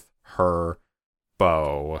with her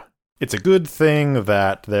bow. It's a good thing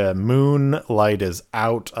that the moonlight is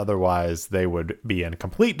out, otherwise they would be in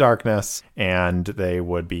complete darkness and they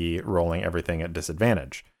would be rolling everything at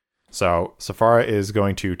disadvantage. So Sephara is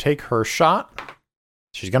going to take her shot.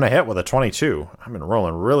 She's going to hit with a 22. I've been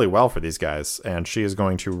rolling really well for these guys. And she is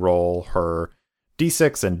going to roll her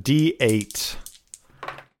d6 and d8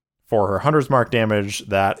 for her Hunter's Mark damage.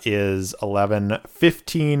 That is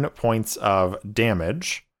 15 points of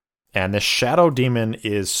damage. And this Shadow Demon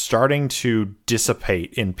is starting to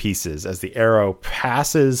dissipate in pieces as the arrow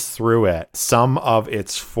passes through it. Some of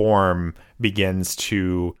its form begins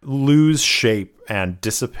to lose shape and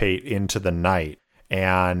dissipate into the night.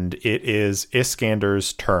 And it is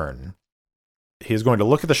Iskander's turn. He's going to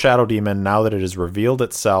look at the Shadow Demon now that it has revealed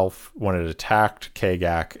itself when it attacked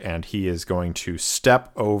Kagak, and he is going to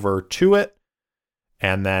step over to it.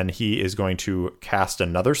 And then he is going to cast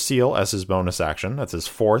another seal as his bonus action. That's his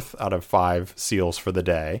 4th out of 5 seals for the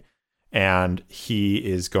day. And he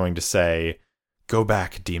is going to say, "Go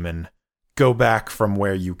back, demon. Go back from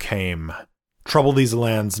where you came. Trouble these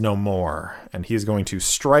lands no more." And he is going to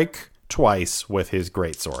strike twice with his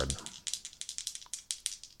greatsword.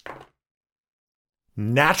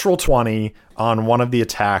 Natural 20 on one of the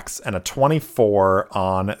attacks and a 24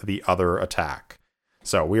 on the other attack.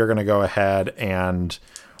 So we are going to go ahead and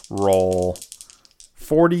roll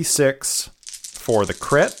 46 for the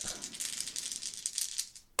crit.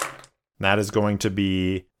 That is going to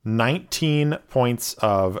be 19 points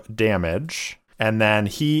of damage. And then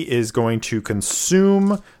he is going to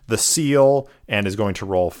consume the seal and is going to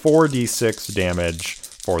roll 4d6 damage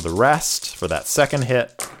for the rest for that second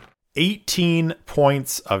hit. 18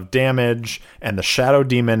 points of damage, and the Shadow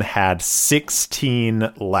Demon had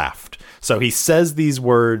 16 left. So he says these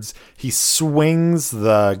words, he swings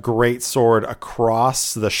the greatsword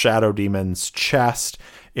across the Shadow Demon's chest.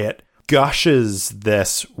 It gushes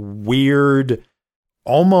this weird,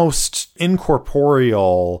 almost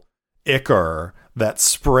incorporeal ichor that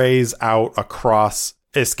sprays out across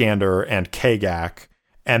Iskander and Kagak.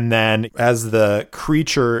 And then as the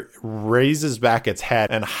creature raises back its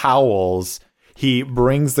head and howls, he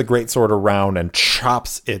brings the greatsword around and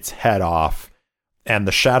chops its head off. And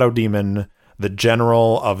the Shadow Demon, the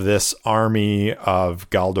general of this army of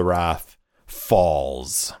Galdorath,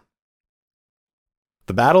 falls.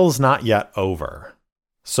 The battle's not yet over.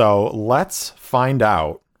 So let's find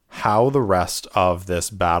out how the rest of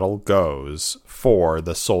this battle goes for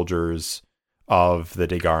the soldiers of the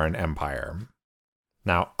Dagaran Empire.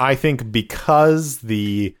 Now, I think because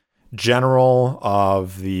the general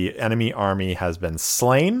of the enemy army has been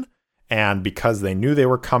slain, and because they knew they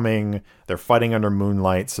were coming, they're fighting under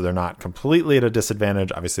moonlight, so they're not completely at a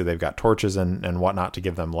disadvantage. Obviously, they've got torches and whatnot to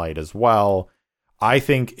give them light as well. I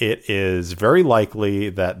think it is very likely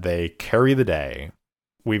that they carry the day.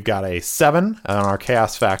 We've got a 7 on our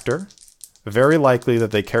chaos factor. Very likely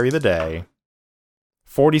that they carry the day.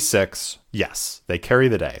 46, yes, they carry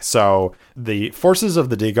the day. So the forces of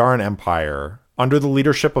the Dagaran Empire, under the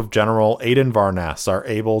leadership of General Aiden Varness, are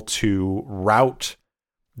able to rout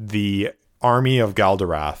the army of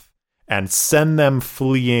Galdorath and send them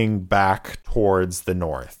fleeing back towards the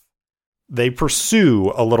north. They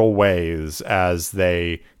pursue a little ways as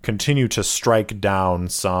they continue to strike down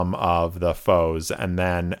some of the foes, and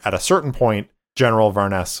then at a certain point, General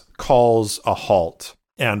Varness calls a halt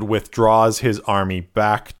and withdraws his army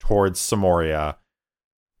back towards Samoria,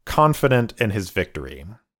 confident in his victory.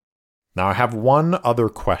 Now, I have one other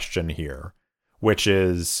question here, which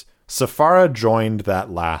is, Sephara joined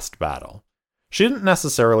that last battle. She didn't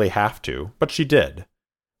necessarily have to, but she did.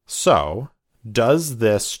 So, does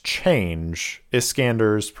this change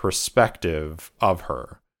Iskander's perspective of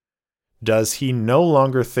her? Does he no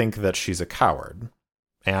longer think that she's a coward?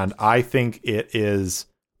 And I think it is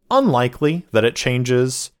unlikely that it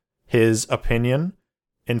changes his opinion.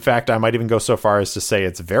 In fact, I might even go so far as to say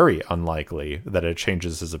it's very unlikely that it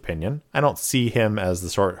changes his opinion. I don't see him as the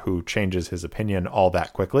sort who changes his opinion all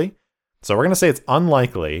that quickly. So we're going to say it's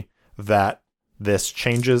unlikely that this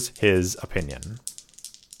changes his opinion.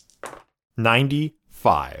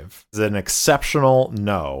 95 is an exceptional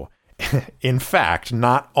no. In fact,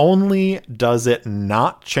 not only does it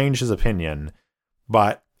not change his opinion,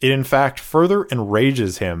 but it in fact further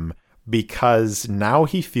enrages him because now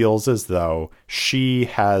he feels as though she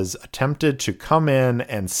has attempted to come in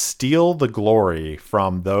and steal the glory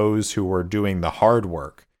from those who were doing the hard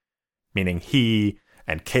work, meaning he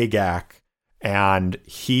and Kagak, and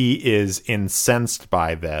he is incensed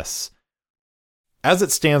by this. As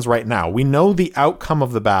it stands right now, we know the outcome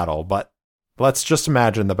of the battle, but let's just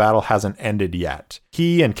imagine the battle hasn't ended yet.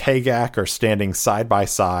 He and Kagak are standing side by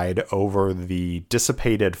side over the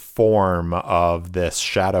dissipated form of this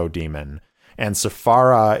shadow demon, and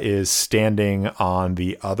Sephara is standing on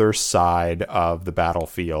the other side of the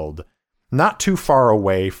battlefield, not too far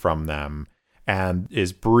away from them, and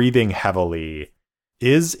is breathing heavily.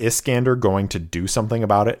 Is Iskander going to do something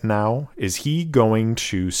about it now? Is he going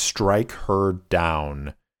to strike her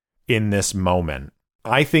down in this moment?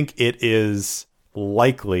 I think it is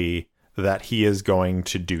likely that he is going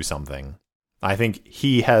to do something. I think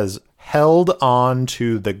he has held on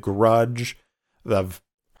to the grudge of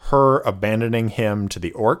her abandoning him to the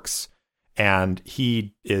orcs, and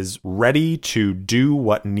he is ready to do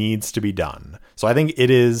what needs to be done. So I think it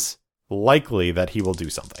is likely that he will do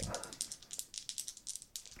something.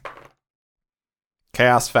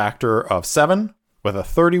 Chaos factor of 7 with a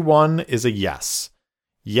 31 is a yes.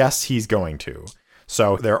 Yes, he's going to.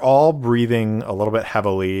 So they're all breathing a little bit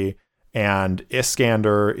heavily, and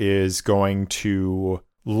Iskander is going to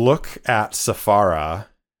look at Sephara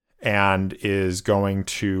and is going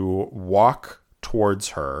to walk towards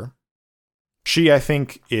her. She, I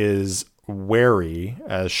think, is wary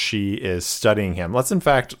as she is studying him.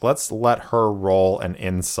 Let's let her roll an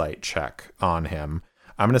insight check on him.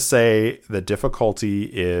 I'm going to say the difficulty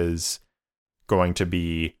is going to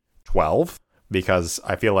be 12, because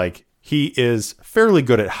I feel like he is fairly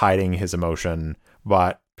good at hiding his emotion,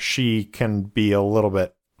 but she can be a little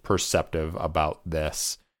bit perceptive about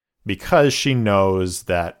this because she knows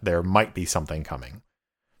that there might be something coming.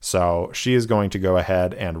 So she is going to go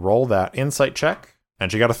ahead and roll that insight check,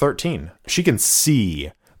 and she got a 13. She can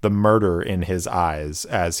see the murder in his eyes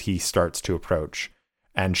as he starts to approach,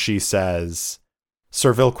 and she says,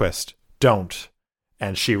 "Sir Vilquist, don't."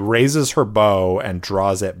 And she raises her bow and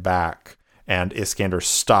draws it back, and Iskander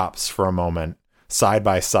stops for a moment, side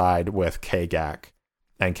by side with Kagak.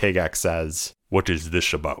 And Kagak says, "What is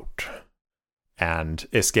this about?" And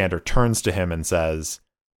Iskander turns to him and says,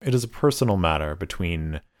 "It is a personal matter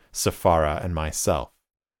between Sephara and myself.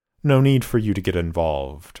 No need for you to get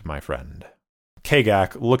involved, my friend."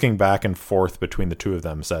 Kagak, looking back and forth between the two of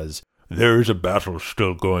them, says, "There is a battle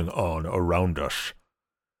still going on around us.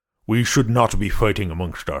 We should not be fighting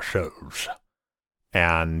amongst ourselves."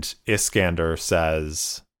 And Iskander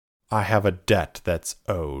says, "I have a debt that's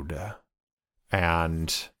owed."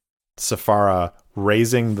 And Sephara,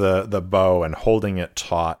 raising the bow and holding it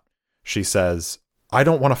taut, she says, "I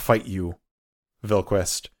don't want to fight you,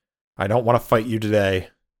 Vilquist. I don't want to fight you today.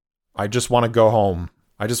 I just want to go home.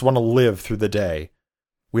 I just want to live through the day.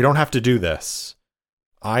 We don't have to do this."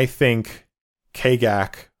 I think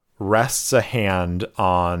Kagak rests a hand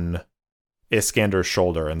on Iskander's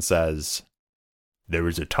shoulder and says, "There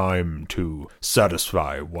is a time to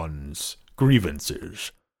satisfy one's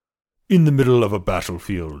grievances. In the middle of a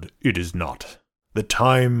battlefield, it is not. The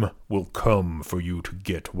time will come for you to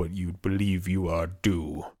get what you believe you are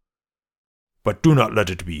due. But do not let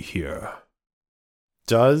it be here."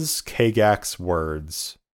 Does Kagak's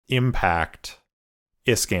words impact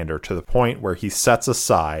Iskander to the point where he sets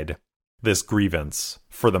aside this grievance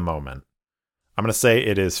for the moment? I'm going to say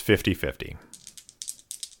it is 50-50.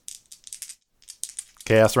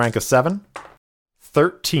 Chaos rank of 7.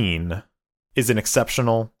 13 is an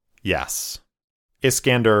exceptional yes.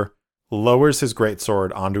 Iskander lowers his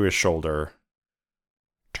greatsword onto his shoulder,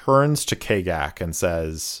 turns to Kagak and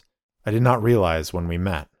says, "I did not realize when we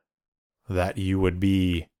met that you would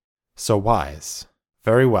be so wise.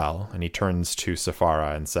 Very well." And he turns to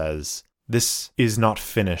Sephara and says, "This is not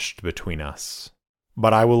finished between us,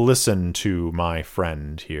 but I will listen to my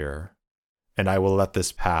friend here, and I will let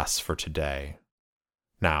this pass for today.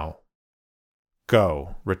 Now,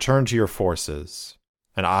 go, return to your forces,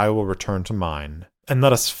 and I will return to mine, and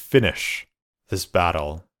let us finish this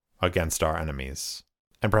battle against our enemies.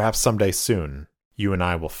 And perhaps someday soon, you and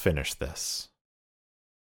I will finish this."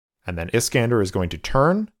 And then Iskander is going to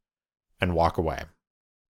turn and walk away.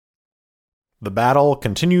 The battle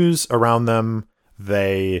continues around them.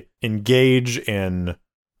 They engage in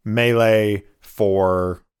melee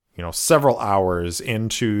for, several hours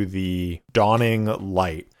into the dawning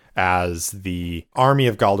light as the army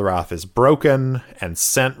of Galdaroth is broken and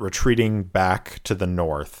sent retreating back to the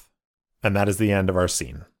north. And that is the end of our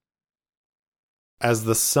scene. As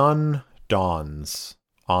the sun dawns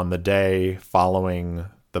on the day following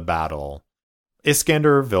the battle,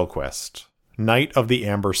 Iskander Vilquist, Knight of the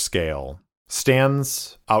Amber Scale,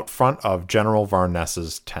 stands out front of General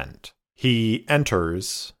Varness's tent. He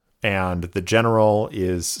enters, and the general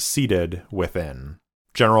is seated within.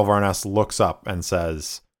 General Varness looks up and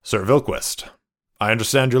says, "Sir Vilquist, I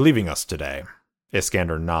understand you're leaving us today."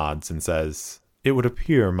 Iskander nods and says, "It would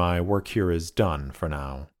appear my work here is done for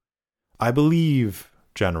now. I believe,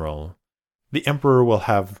 General, the Emperor will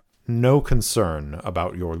have no concern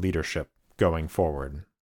about your leadership going forward."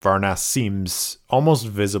 Varness seems almost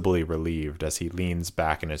visibly relieved as he leans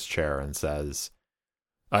back in his chair and says,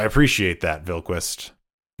 "I appreciate that, Vilquist.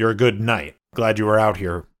 You're a good knight. Glad you were out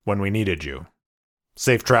here when we needed you.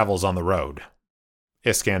 Safe travels on the road."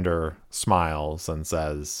 Iskander smiles and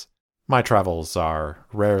says, "My travels are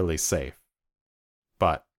rarely safe,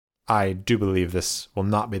 but I do believe this will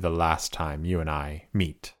not be the last time you and I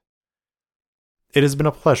meet." "It has been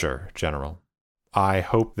a pleasure, General. I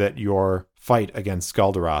hope that your fight against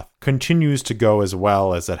Galdaroth continues to go as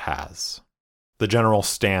well as it has." The general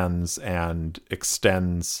stands and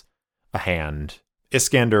extends a hand.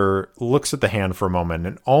 Iskander looks at the hand for a moment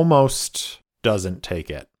and almost doesn't take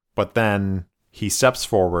it, but then he steps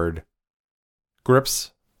forward,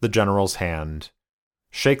 grips the general's hand,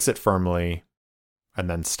 shakes it firmly, and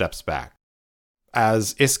then steps back.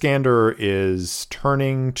 As Iskander is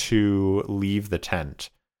turning to leave the tent,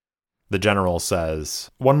 the general says,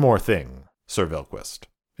 "One more thing, Sir Vilquist."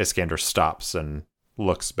 Iskander stops and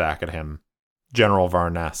looks back at him. General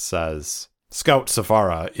Varness says, "Scout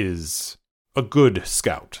Sephara is a good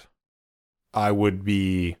scout. I would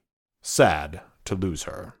be sad to lose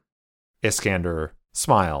her." Iskander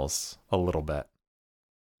smiles a little bit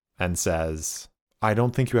and says, "I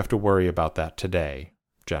don't think you have to worry about that today,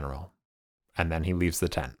 General." And then he leaves the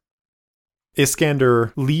tent.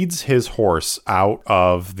 Iskander leads his horse out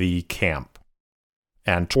of the camp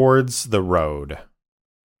and towards the road.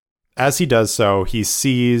 As he does so, he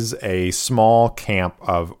sees a small camp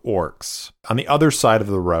of orcs on the other side of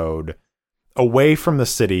the road, away from the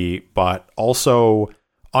city, but also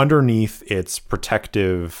underneath its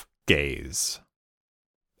protective gaze.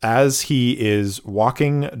 As he is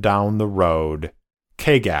walking down the road,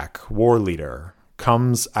 Kagak, war leader,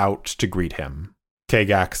 comes out to greet him.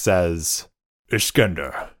 Kagak says,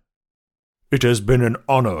 "Iskander, it has been an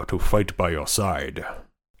honor to fight by your side.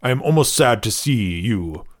 I am almost sad to see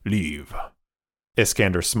you leave.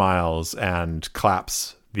 Iskander smiles and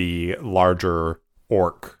claps the larger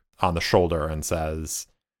orc on the shoulder and says,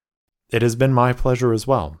 "It has been my pleasure as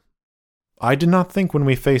well. I did not think when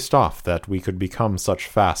we faced off that we could become such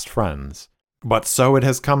fast friends, but so it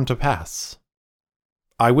has come to pass.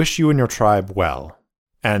 I wish you and your tribe well,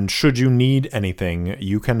 and should you need anything,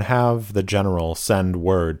 you can have the general send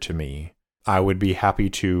word to me. I would be happy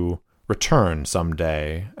to return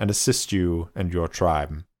someday and assist you and your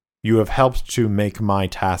tribe. You have helped to make my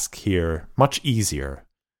task here much easier."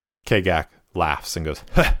 Kagak laughs and goes,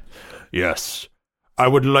 "Yes, I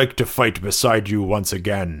would like to fight beside you once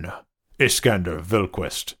again, Iskander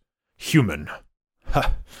Vilquist, human.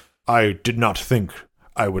 I did not think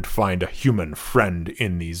I would find a human friend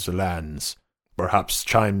in these lands. Perhaps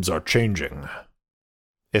times are changing."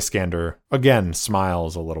 Iskander again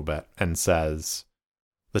smiles a little bit and says,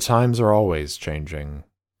 "The times are always changing,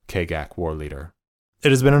 Kagak Warleader.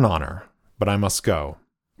 It has been an honor, but I must go.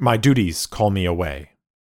 My duties call me away."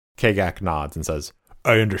 Kagak nods and says,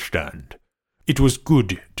 "I understand. It was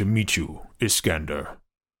good to meet you, Iskander.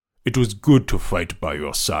 It was good to fight by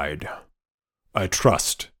your side. I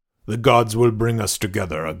trust the gods will bring us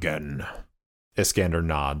together again." Iskander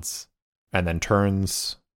nods and then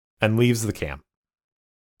turns and leaves the camp.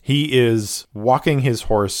 He is walking his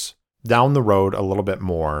horse down the road a little bit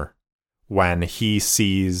more when he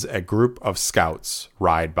sees a group of scouts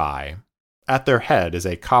ride by. At their head is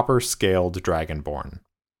a copper-scaled dragonborn.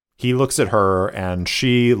 He looks at her and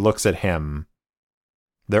she looks at him.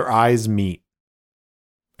 Their eyes meet,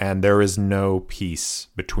 and there is no peace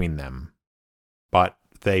between them. But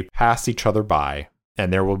they pass each other by,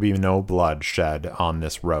 and there will be no blood shed on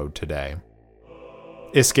this road today.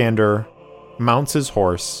 Iskander mounts his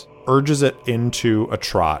horse, urges it into a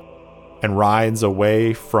trot, and rides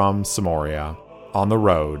away from Samoria on the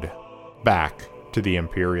road back to the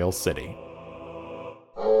Imperial City.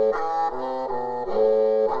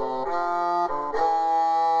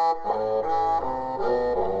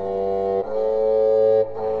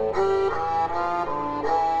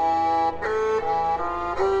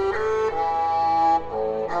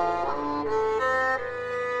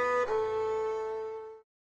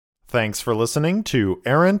 Thanks for listening to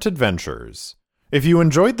Errant Adventures. If you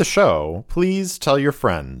enjoyed the show, please tell your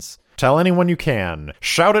friends. Tell anyone you can.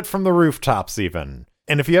 Shout it from the rooftops even.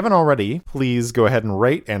 And if you haven't already, please go ahead and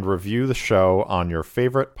rate and review the show on your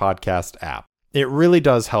favorite podcast app. It really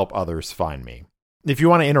does help others find me. If you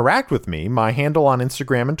want to interact with me, my handle on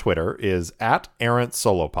Instagram and Twitter is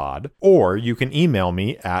 @ErrantSolopod, or you can email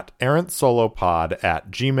me at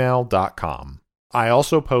errantsolopod@gmail.com. I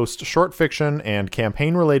also post short fiction and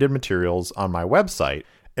campaign-related materials on my website,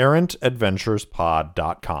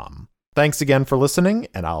 errantadventurespod.com. Thanks again for listening,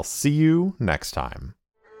 and I'll see you next time.